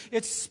ages,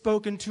 it's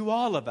spoken to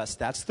all of us.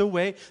 That's the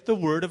way the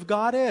word of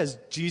God is.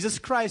 Jesus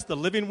Christ, the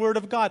living word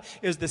of God,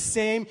 is the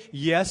same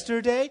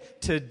yesterday,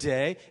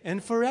 today,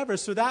 and forever.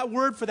 So that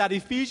word for that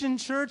Ephesian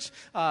church,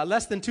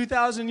 less than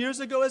 2,000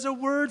 years ago, is a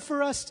word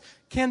for us,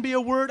 can be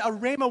a word, a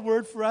rhema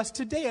word for us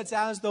today. It's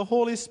as the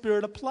Holy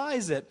Spirit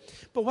applies it.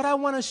 But what I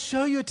want to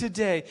show you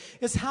today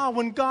is how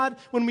when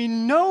we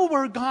know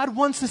where God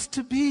wants us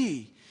to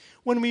be,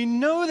 when we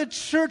know the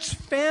church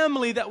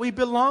family that we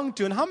belong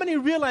to, and how many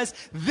realize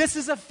this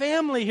is a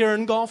family here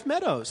in Gulf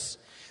Meadows?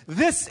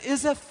 This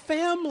is a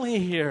family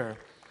here.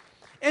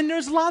 And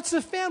there's lots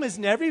of families,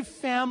 and every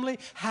family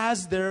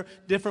has their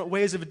different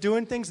ways of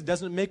doing things. It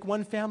doesn't make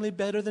one family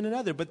better than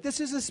another. But this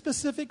is a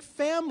specific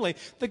family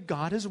that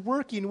God is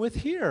working with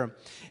here.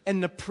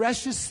 And the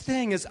precious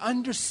thing is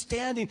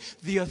understanding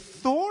the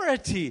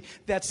authority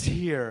that's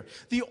here,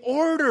 the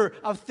order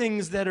of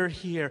things that are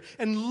here,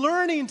 and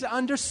learning to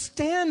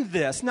understand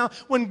this. Now,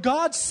 when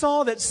God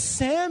saw that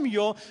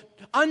Samuel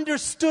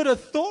understood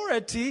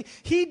authority,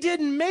 he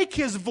didn't make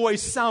his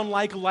voice sound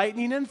like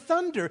lightning and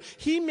thunder.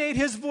 He made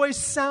his voice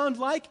sound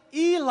like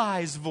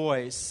Eli's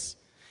voice.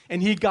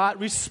 And he got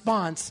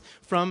response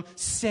from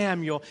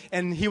Samuel,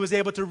 and he was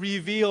able to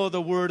reveal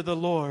the word of the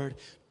Lord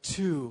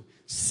to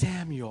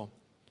Samuel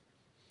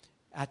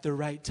at the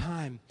right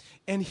time.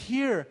 And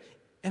here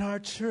in our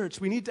church,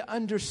 we need to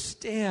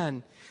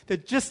understand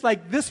that just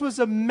like this was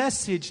a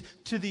message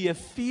to the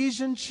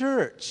Ephesian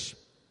church.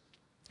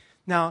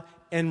 Now,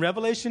 in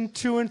Revelation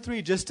 2 and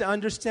 3, just to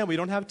understand, we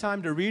don't have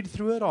time to read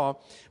through it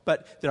all,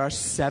 but there are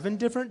 7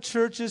 different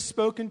churches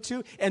spoken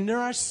to, and there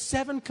are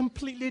 7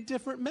 completely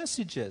different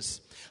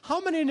messages.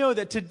 How many know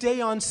that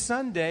today on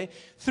Sunday,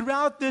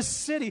 throughout this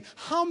city,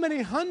 how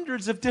many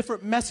hundreds of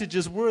different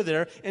messages were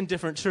there in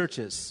different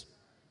churches?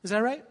 Is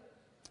that right?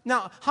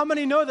 Now, how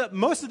many know that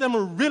most of them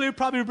were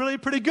probably really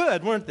pretty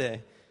good, weren't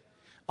they?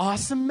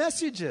 Awesome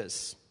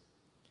messages.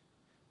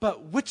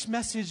 But which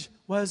message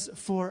was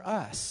for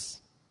us?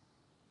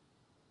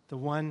 The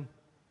one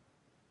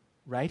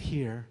right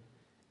here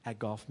at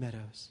Gulf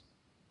Meadows.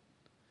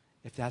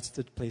 If that's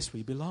the place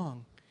we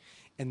belong.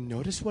 And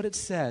notice what it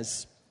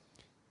says.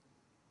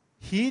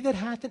 He that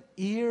hath an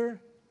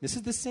ear, this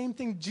is the same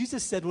thing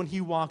Jesus said when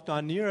he walked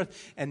on the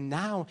earth, and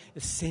now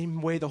the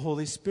same way the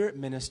Holy Spirit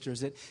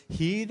ministers it.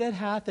 He that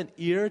hath an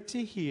ear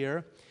to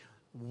hear,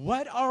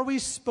 what are we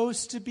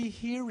supposed to be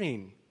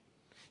hearing?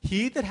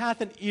 He that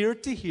hath an ear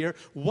to hear,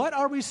 what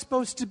are we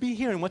supposed to be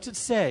hearing? What's it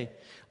say?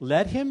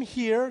 Let him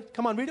hear,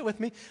 come on, read it with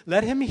me.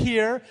 Let him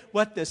hear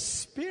what the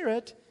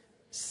Spirit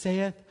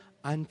saith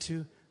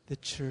unto the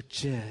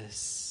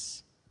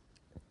churches.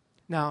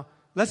 Now,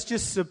 let's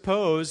just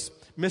suppose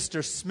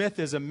Mr. Smith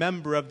is a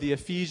member of the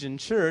Ephesian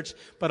church,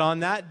 but on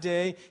that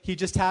day, he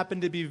just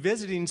happened to be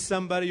visiting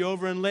somebody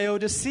over in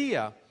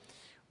Laodicea.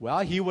 Well,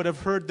 he would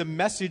have heard the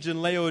message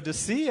in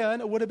Laodicea,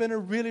 and it would have been a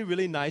really,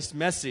 really nice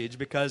message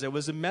because it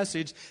was a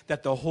message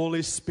that the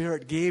Holy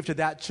Spirit gave to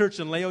that church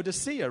in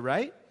Laodicea,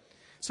 right?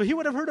 So he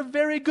would have heard a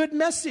very good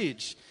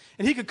message.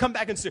 And he could come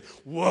back and say,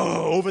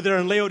 whoa, over there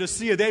in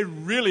Laodicea, they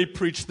really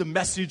preached the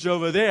message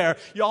over there.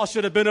 Y'all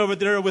should have been over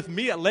there with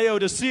me at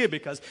Laodicea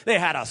because they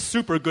had a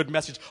super good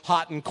message,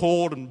 hot and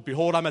cold, and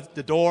behold, I'm at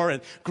the door.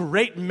 And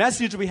great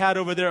message we had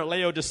over there at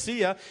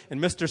Laodicea. And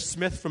Mr.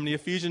 Smith from the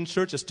Ephesian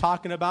church is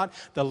talking about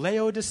the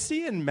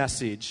Laodicean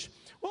message.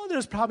 Well,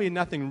 there's probably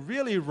nothing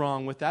really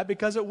wrong with that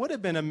because it would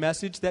have been a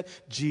message that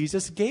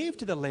Jesus gave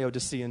to the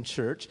Laodicean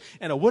church,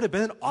 and it would have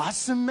been an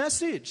awesome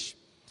message.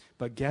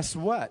 But guess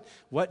what?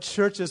 What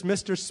church does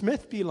Mr.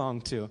 Smith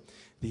belong to?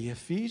 The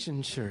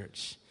Ephesian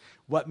church.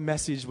 What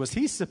message was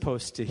he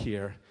supposed to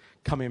hear?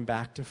 Coming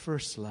back to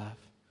first love.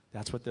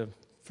 That's what the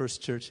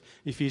first church,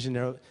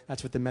 Ephesian,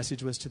 that's what the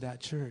message was to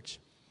that church.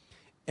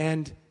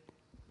 And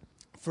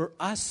for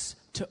us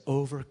to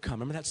overcome,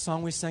 remember that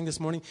song we sang this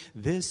morning?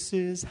 This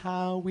is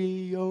how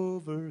we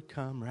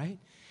overcome, right?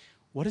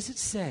 What does it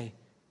say?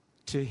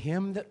 To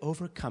him that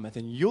overcometh.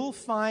 And you'll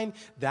find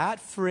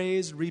that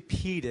phrase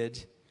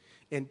repeated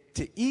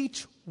into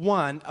each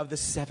one of the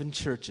 7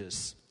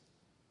 churches.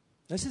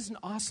 This is an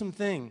awesome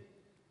thing.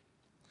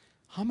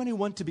 How many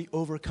want to be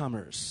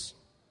overcomers?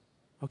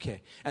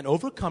 Okay, an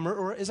overcomer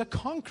or is a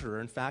conqueror.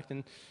 In fact,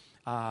 in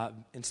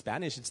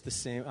Spanish, it's the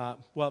same.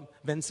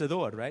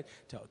 Vencedor, right?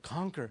 To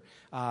conquer,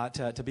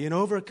 to be an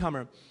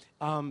overcomer.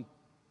 To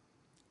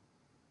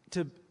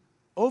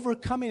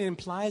overcoming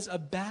implies a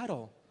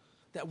battle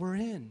that we're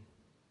in.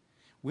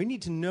 We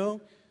need to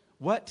know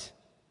what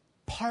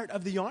part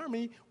of the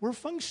army we're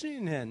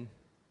functioning in.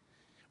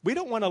 We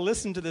don't want to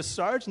listen to the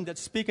sergeant that's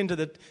speaking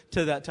to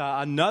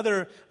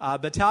another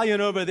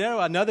battalion over there,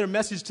 another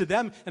message to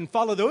them, and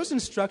follow those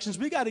instructions.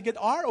 We got to get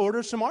our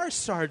orders from our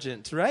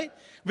sergeant, right?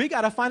 We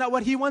got to find out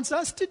what he wants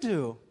us to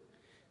do.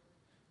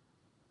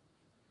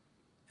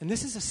 And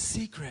this is a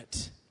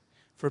secret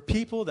for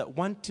people that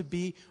want to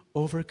be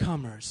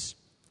overcomers.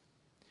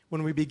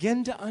 When we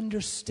begin to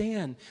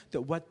understand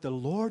that what the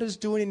Lord is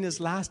doing in his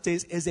last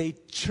days is a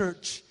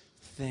church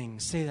thing.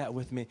 Say that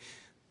with me.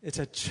 It's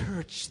a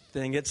church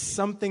thing. It's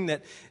something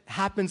that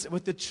happens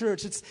with the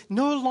church. It's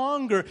no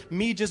longer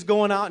me just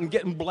going out and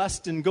getting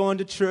blessed and going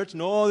to church.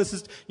 No, this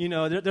is,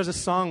 there's a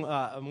song,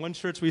 in one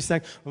church we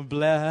sang,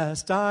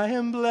 blessed, I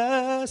am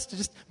blessed.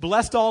 Just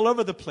blessed all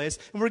over the place.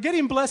 And we're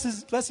getting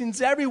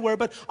blessings everywhere,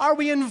 but are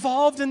we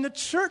involved in the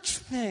church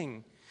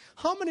thing?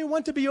 How many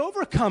want to be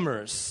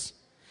overcomers?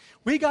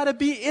 We got to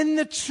be in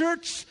the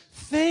church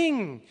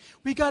thing.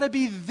 We got to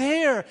be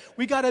there.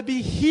 We got to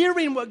be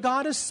hearing what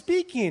God is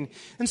speaking.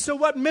 And so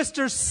what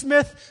Mr.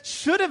 Smith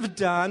should have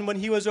done when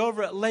he was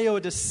over at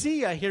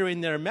Laodicea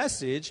hearing their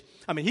message,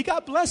 he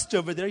got blessed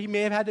over there. He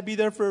may have had to be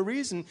there for a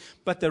reason.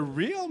 But the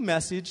real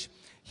message,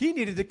 he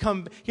needed to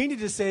come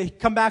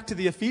back to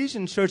the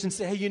Ephesian church and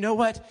say, hey, you know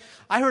what?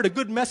 I heard a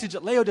good message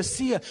at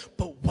Laodicea,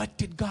 but what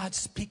did God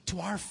speak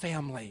to our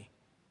family?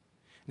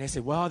 And they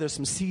say, well, there's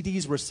some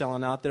CDs we're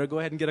selling out there. Go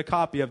ahead and get a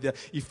copy of the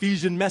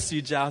Ephesian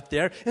message out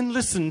there and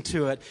listen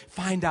to it.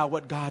 Find out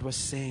what God was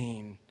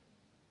saying.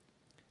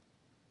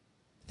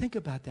 Think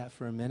about that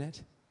for a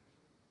minute.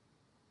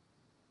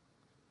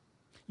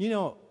 You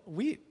know,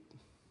 the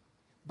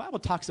Bible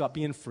talks about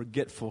being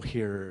forgetful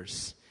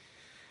hearers.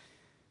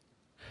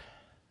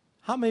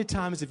 How many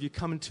times have you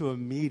come into a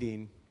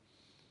meeting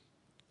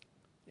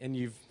and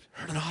you've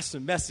heard an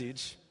awesome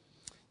message?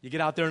 You get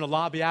out there in the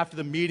lobby after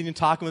the meeting and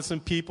talking with some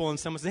people, and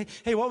someone says,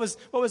 "Hey, what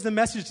was the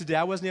message today?"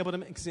 I wasn't able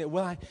to say,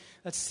 "Well,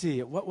 let's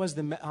see. What was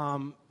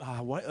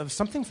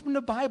something from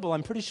the Bible?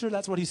 I'm pretty sure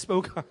that's what he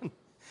spoke on."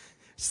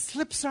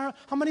 Slips are.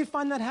 How many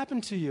find that happen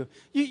to you?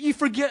 You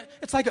forget.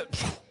 It's like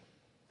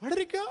where did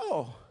it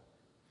go?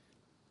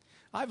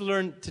 I've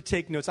learned to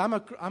take notes. I'm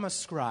a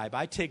scribe.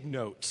 I take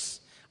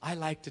notes. I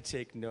like to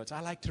take notes. I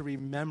like to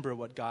remember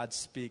what God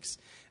speaks.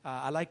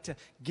 I like to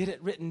get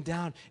it written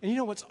down. And you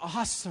know what's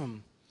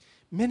awesome?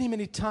 Many,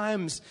 many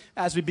times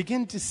as we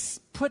begin to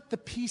put the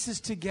pieces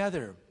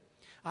together,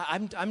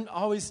 I'm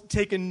always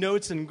taking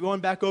notes and going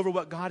back over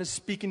what God is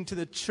speaking to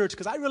the church,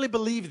 because I really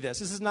believe this.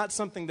 This is not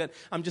something that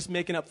I'm just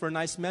making up for a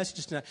nice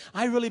message tonight.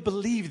 I really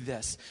believe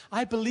this.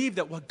 I believe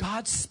that what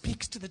God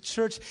speaks to the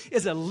church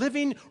is a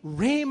living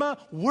rhema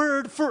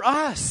word for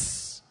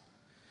us.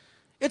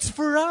 It's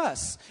for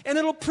us, and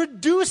it'll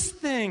produce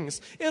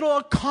things. It'll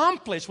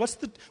accomplish. What's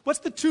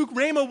the two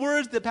rhema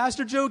words that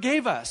Pastor Joe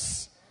gave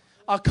us?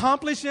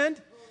 Accomplish and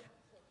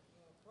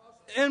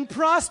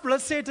prosper.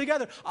 Let's say it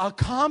together.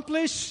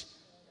 Accomplish,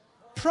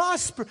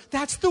 prosper.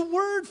 That's the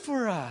word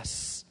for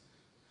us.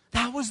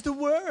 That was the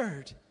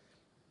word.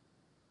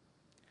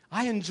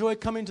 I enjoy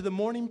coming to the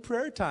morning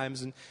prayer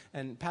times,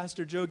 and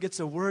Pastor Joe gets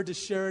a word to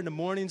share in the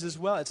mornings as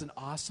well. It's an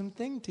awesome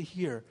thing to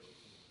hear,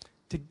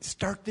 to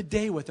start the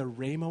day with a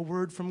rhema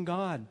word from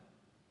God,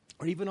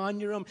 or even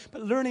on your own,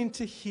 but learning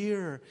to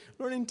hear,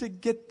 learning to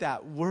get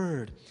that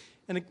word.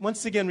 And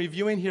once again,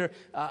 reviewing here,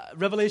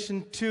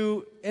 Revelation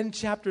 2 and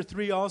chapter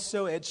 3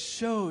 also, it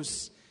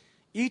shows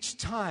each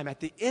time, at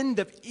the end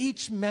of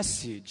each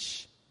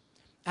message,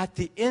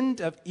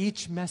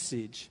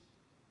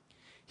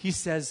 he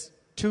says,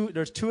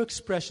 there's two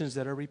expressions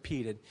that are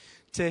repeated.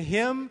 To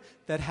him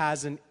that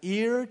has an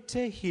ear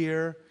to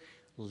hear,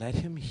 let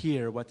him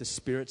hear what the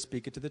Spirit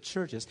speaketh to the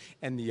churches.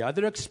 And the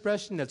other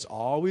expression that's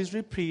always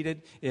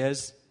repeated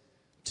is,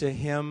 to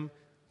him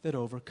that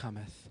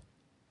overcometh.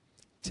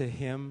 To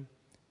him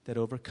that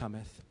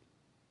overcometh.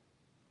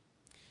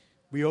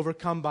 We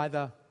overcome by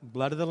the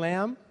blood of the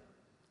Lamb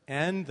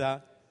and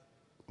the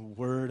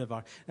word of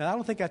our... Now, I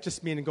don't think that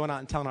just means going out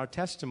and telling our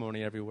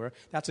testimony everywhere.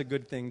 That's a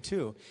good thing,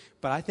 too.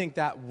 But I think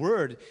that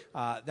word,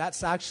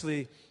 that's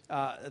actually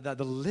the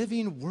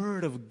living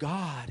word of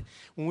God.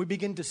 When we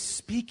begin to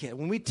speak it,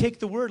 when we take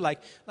the word,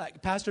 like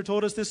Pastor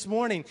told us this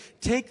morning,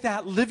 take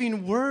that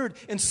living word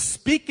and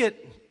speak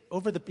it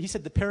over he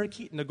said the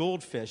parakeet and the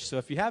goldfish. So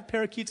if you have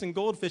parakeets and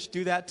goldfish,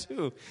 do that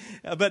too.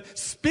 But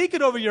speak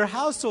it over your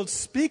household,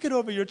 speak it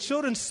over your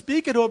children,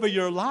 speak it over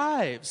your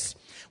lives.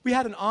 We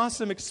had an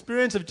awesome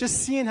experience of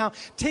just seeing how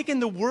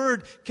taking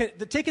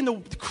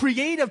the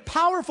creative,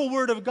 powerful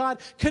Word of God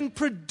can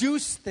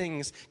produce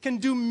things, can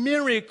do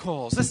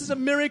miracles. This is a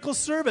miracle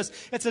service.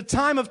 It's a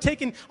time of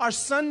taking our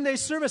Sunday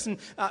service, and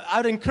I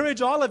would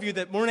encourage all of you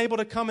that weren't able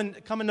to come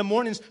in the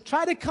mornings,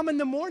 try to come in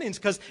the mornings,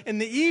 because in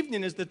the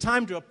evening is the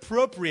time to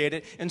appropriate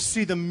it and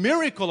see the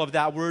miracle of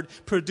that Word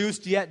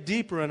produced yet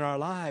deeper in our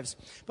lives.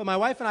 But my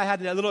wife and I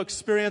had a little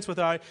experience with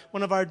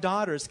one of our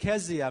daughters,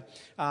 Kezia,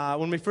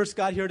 when we first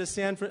got here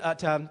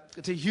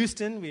to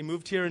Houston. We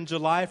moved here in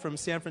July from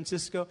San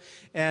Francisco,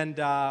 and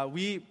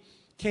we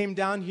came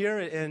down here,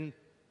 and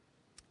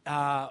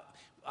a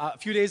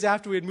few days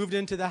after we had moved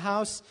into the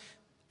house,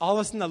 all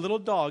of a sudden a little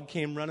dog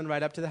came running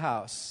right up to the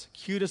house.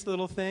 Cutest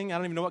little thing. I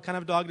don't even know what kind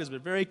of dog it is,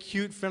 but very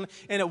cute, friendly,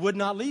 and it would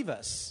not leave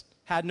us.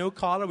 Had no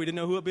collar. We didn't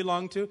know who it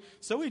belonged to.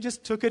 So we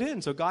just took it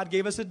in. So God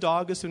gave us a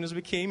dog as soon as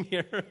we came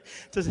here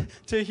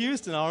to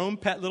Houston, our own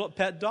little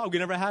pet dog. We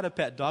never had a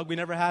pet dog. We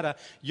never had a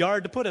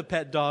yard to put a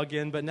pet dog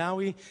in, but now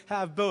we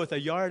have both, a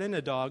yard and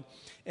a dog.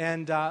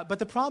 And but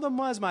the problem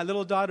was my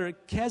little daughter,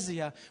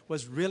 Kezia,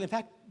 was really, in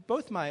fact,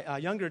 both my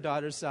younger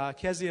daughters,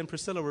 Kezia and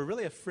Priscilla, were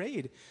really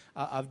afraid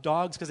of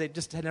dogs because they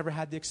just had never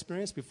had the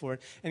experience before.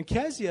 And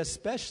Kezia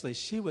especially,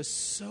 she was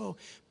so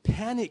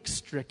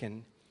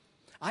panic-stricken.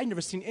 I'd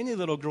never seen any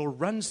little girl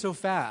run so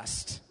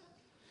fast.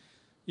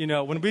 You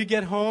know, when we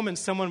get home and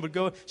someone would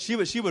go, she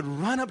would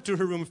run up to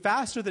her room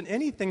faster than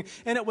anything,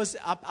 and it was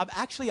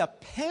actually a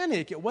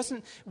panic. It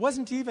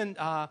wasn't even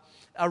a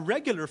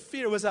regular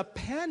fear. It was a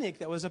panic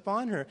that was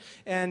upon her.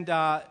 And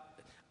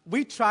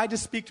we tried to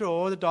speak to her.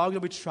 Oh, the dog.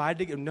 We tried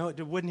to. No,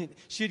 it wouldn't.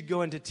 She'd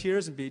go into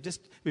tears and be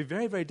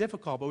very, very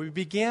difficult. But we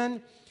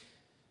began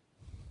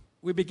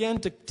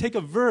to take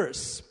a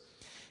verse,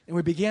 and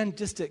we began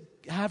just to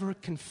have her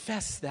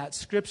confess that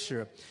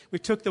scripture. We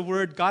took the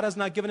word, God has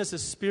not given us a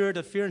spirit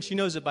of fear, and she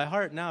knows it by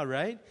heart now,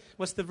 right?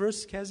 What's the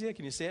verse, Kezia?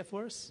 Can you say it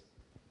for us?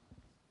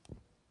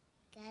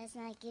 God has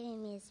not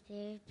given me a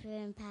spirit of fear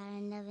and power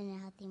and love and a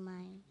healthy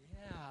mind.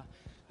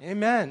 Yeah.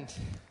 Amen.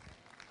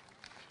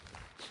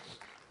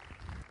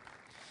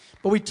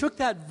 But we took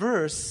that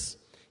verse,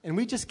 and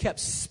we just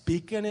kept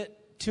speaking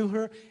it to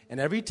her,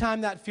 and every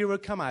time that fear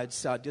would come, I'd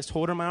just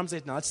hold her in my arms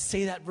and say, now let's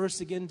say that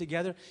verse again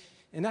together.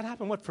 And that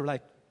happened, for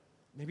like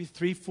maybe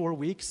 3-4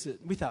 weeks.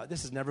 We thought,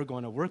 this is never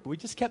going to work. But we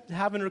just kept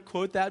having her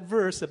quote that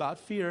verse about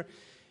fear.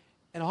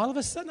 And all of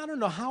a sudden, I don't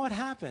know how it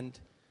happened.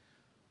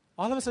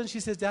 All of a sudden, she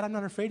says, Dad, I'm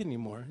not afraid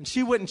anymore. And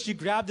she went and she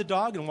grabbed the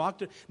dog and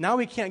walked her. Now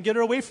we can't get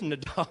her away from the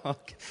dog.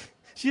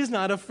 She's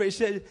not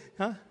afraid.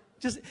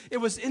 It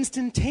was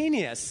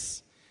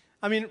instantaneous.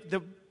 I mean,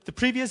 the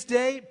previous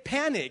day,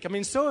 panic. I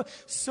mean, so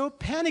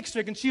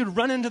panic-stricken, she would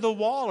run into the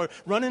wall or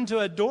run into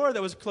a door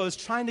that was closed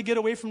trying to get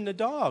away from the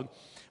dog.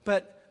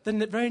 But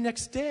the very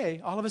next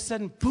day, all of a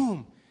sudden,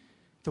 boom,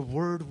 the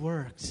word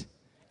worked.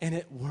 And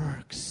it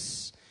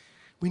works.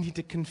 We need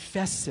to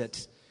confess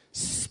it,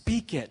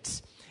 speak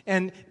it.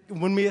 And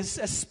when we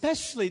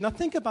especially, now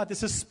think about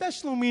this,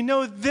 especially when we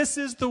know this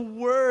is the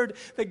word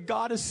that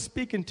God is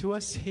speaking to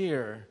us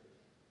here.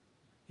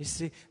 You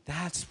see,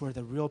 that's where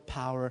the real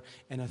power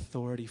and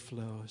authority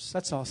flows.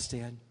 Let's all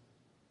stand.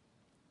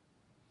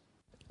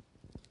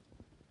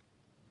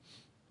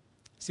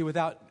 See,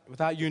 without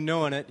you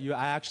knowing it,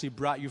 I actually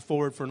brought you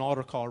forward for an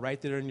altar call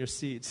right there in your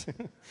seats.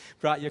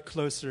 Brought you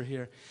closer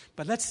here.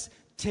 But let's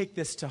take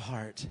this to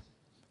heart.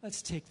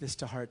 Let's take this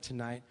to heart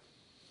tonight.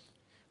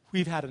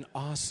 We've had an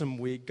awesome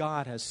week.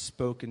 God has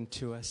spoken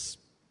to us.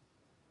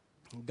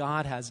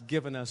 God has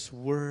given us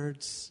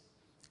words.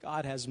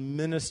 God has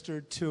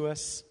ministered to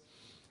us.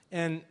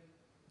 And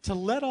to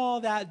let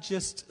all that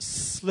just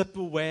slip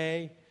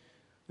away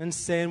and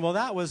saying, well,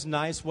 that was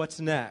nice, what's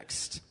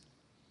next?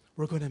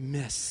 We're going to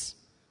miss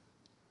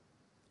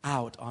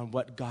out on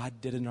what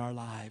God did in our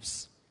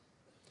lives.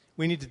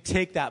 We need to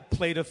take that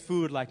plate of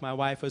food, like my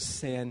wife was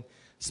saying,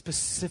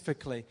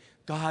 specifically.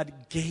 God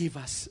gave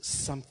us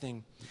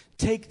something.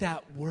 Take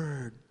that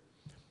word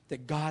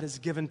that God has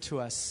given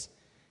to us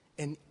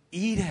and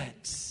eat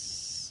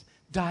it.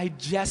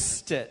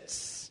 Digest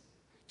it.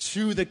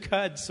 Chew the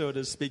cud, so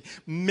to speak.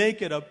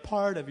 Make it a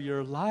part of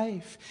your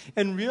life.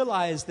 And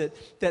realize that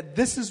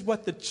this is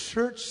what the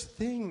church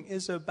thing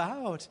is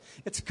about.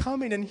 It's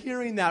coming and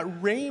hearing that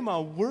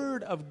rhema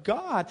word of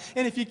God.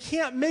 And if you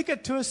can't make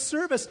it to a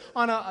service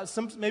on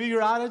maybe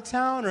you're out of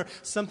town or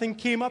something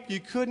came up, you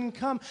couldn't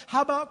come.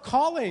 How about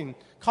calling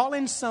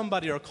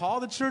somebody or call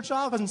the church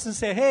office and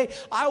say, hey,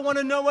 I want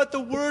to know what the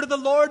word of the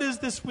Lord is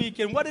this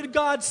weekend. What did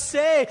God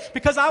say?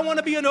 Because I want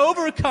to be an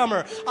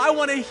overcomer. I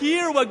want to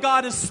hear what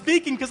God is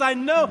speaking because I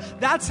know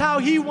that's how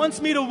He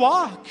wants me to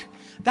walk.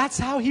 That's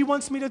how He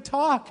wants me to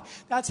talk.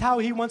 That's how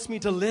He wants me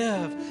to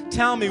live.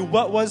 Tell me,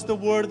 what was the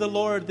word of the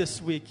Lord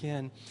this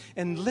weekend?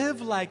 And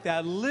live like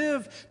that.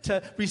 Live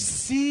to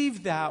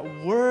receive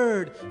that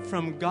word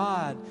from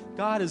God.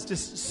 God is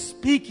just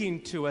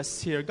speaking to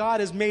us here. God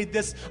has made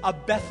this a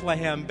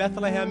Bethlehem.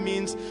 Bethlehem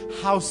means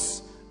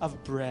house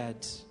of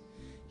bread.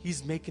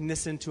 He's making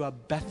this into a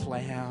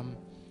Bethlehem,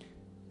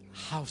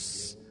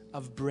 house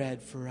of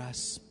bread for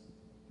us.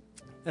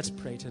 Let's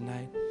pray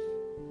tonight.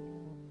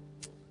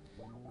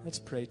 Let's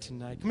pray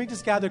tonight. Can we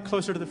just gather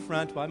closer to the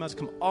front? Well, I must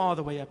come all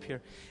the way up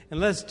here. And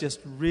let's just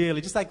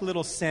really, just like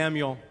little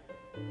Samuel,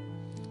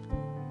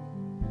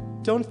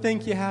 don't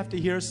think you have to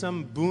hear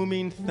some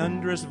booming,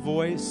 thunderous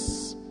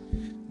voice.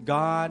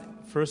 God,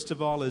 first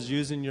of all, is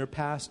using your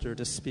pastor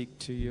to speak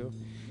to you,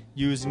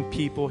 using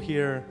people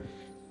here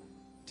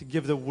to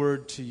give the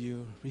word to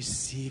you.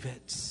 Receive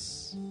it.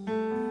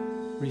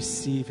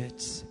 Receive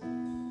it.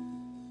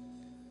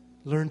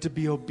 Learn to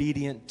be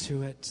obedient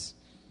to it.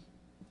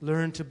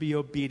 Learn to be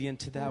obedient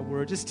to that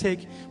word. Just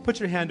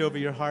put your hand over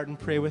your heart and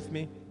pray with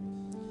me.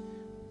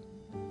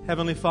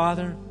 Heavenly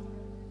Father,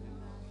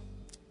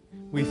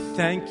 we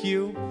thank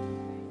you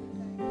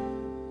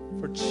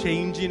for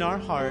changing our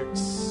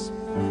hearts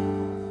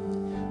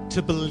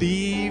to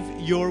believe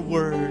your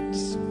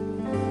words.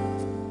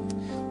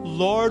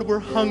 Lord, we're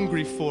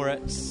hungry for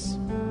it.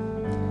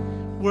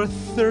 We're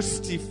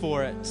thirsty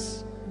for it.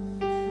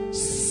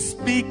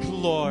 Speak,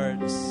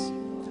 Lord,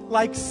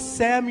 like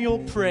Samuel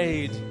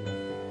prayed.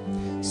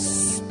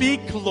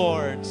 Speak,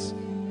 Lord,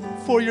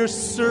 for your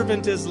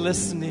servant is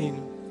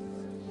listening.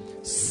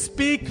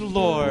 Speak,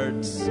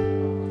 Lord,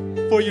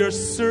 for your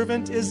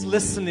servant is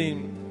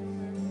listening.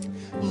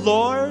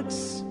 Lord,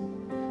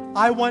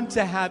 I want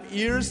to have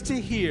ears to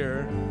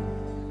hear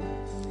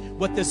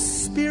what the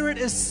Spirit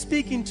is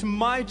speaking to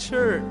my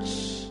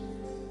church.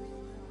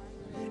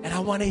 And I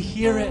want to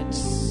hear it.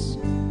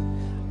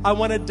 I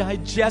want to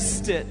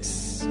digest it.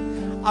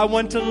 I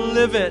want to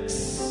live it.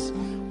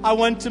 I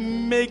want to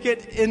make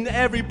it in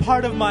every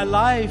part of my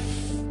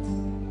life.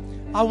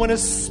 I want to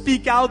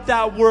speak out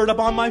that word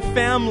upon my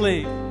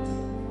family,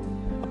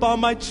 upon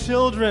my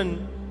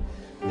children,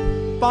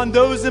 upon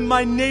those in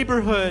my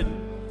neighborhood,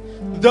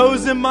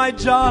 those in my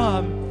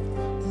job,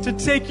 to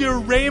take your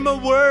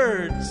rhema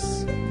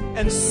words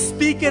and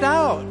speak it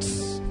out.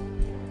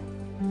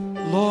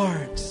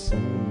 Lord,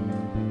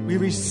 we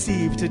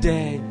receive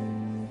today.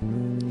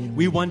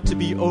 We want to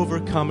be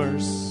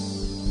overcomers.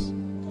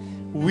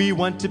 We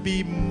want to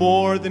be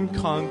more than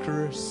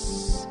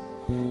conquerors.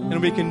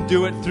 And we can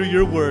do it through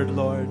your word,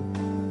 Lord.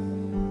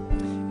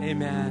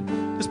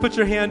 Amen. Just put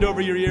your hand over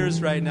your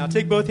ears right now.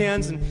 Take both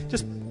hands and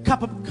just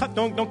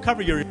Don't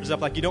cover your ears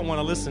up like you don't want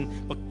to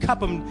listen, but cup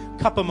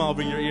them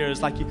over your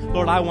ears like,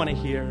 Lord, I want to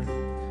hear.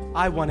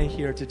 I want to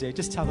hear today.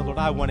 Just tell the Lord,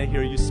 I want to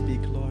hear you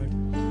speak, Lord.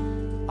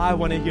 I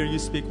want to hear you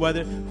speak,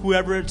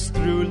 whoever it's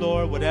through,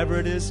 Lord, whatever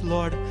it is,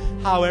 Lord,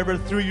 however,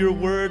 through your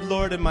word,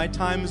 Lord, in my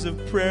times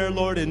of prayer,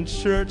 Lord, in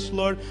church,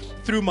 Lord,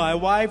 through my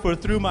wife or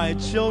through my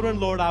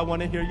children, Lord, I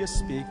want to hear you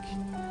speak.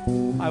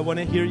 I want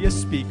to hear you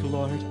speak,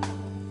 Lord.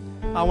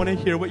 I want to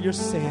hear what you're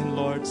saying,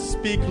 Lord.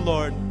 Speak,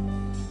 Lord,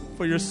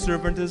 for your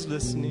servant is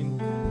listening.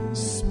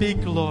 Speak,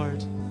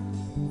 Lord,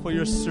 for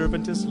your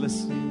servant is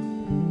listening.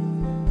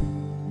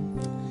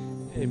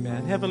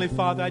 Amen. Heavenly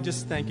Father, I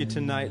just thank you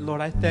tonight.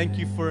 Lord, I thank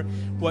you for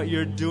what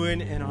you're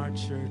doing in our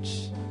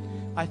church.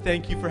 I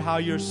thank you for how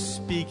you're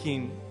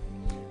speaking.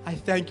 I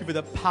thank you for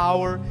the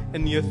power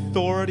and the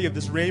authority of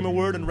this Rhema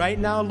word. And right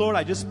now, Lord,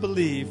 I just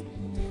believe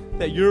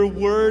that your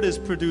word is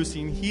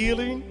producing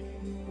healing,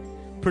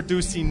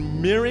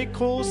 producing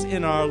miracles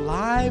in our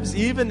lives,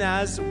 even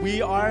as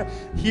we are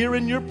here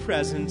in your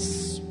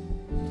presence.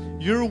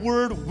 Your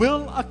word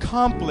will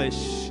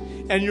accomplish,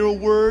 and your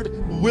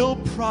word will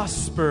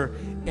prosper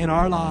in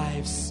our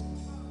lives,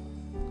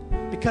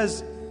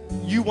 because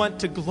you want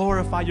to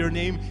glorify your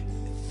name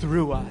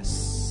through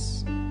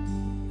us,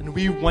 and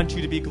we want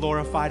you to be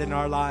glorified in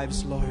our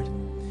lives, Lord.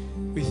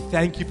 We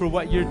thank you for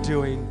what you're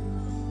doing,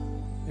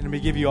 and we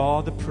give you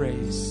all the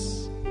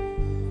praise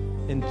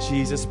in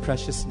Jesus'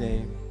 precious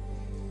name.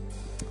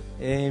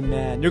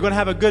 Amen. You're going to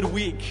have a good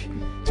week.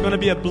 It's going to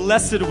be a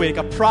blessed week,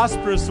 a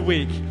prosperous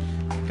week.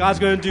 God's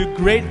going to do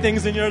great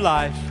things in your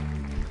life.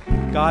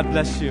 God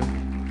bless you.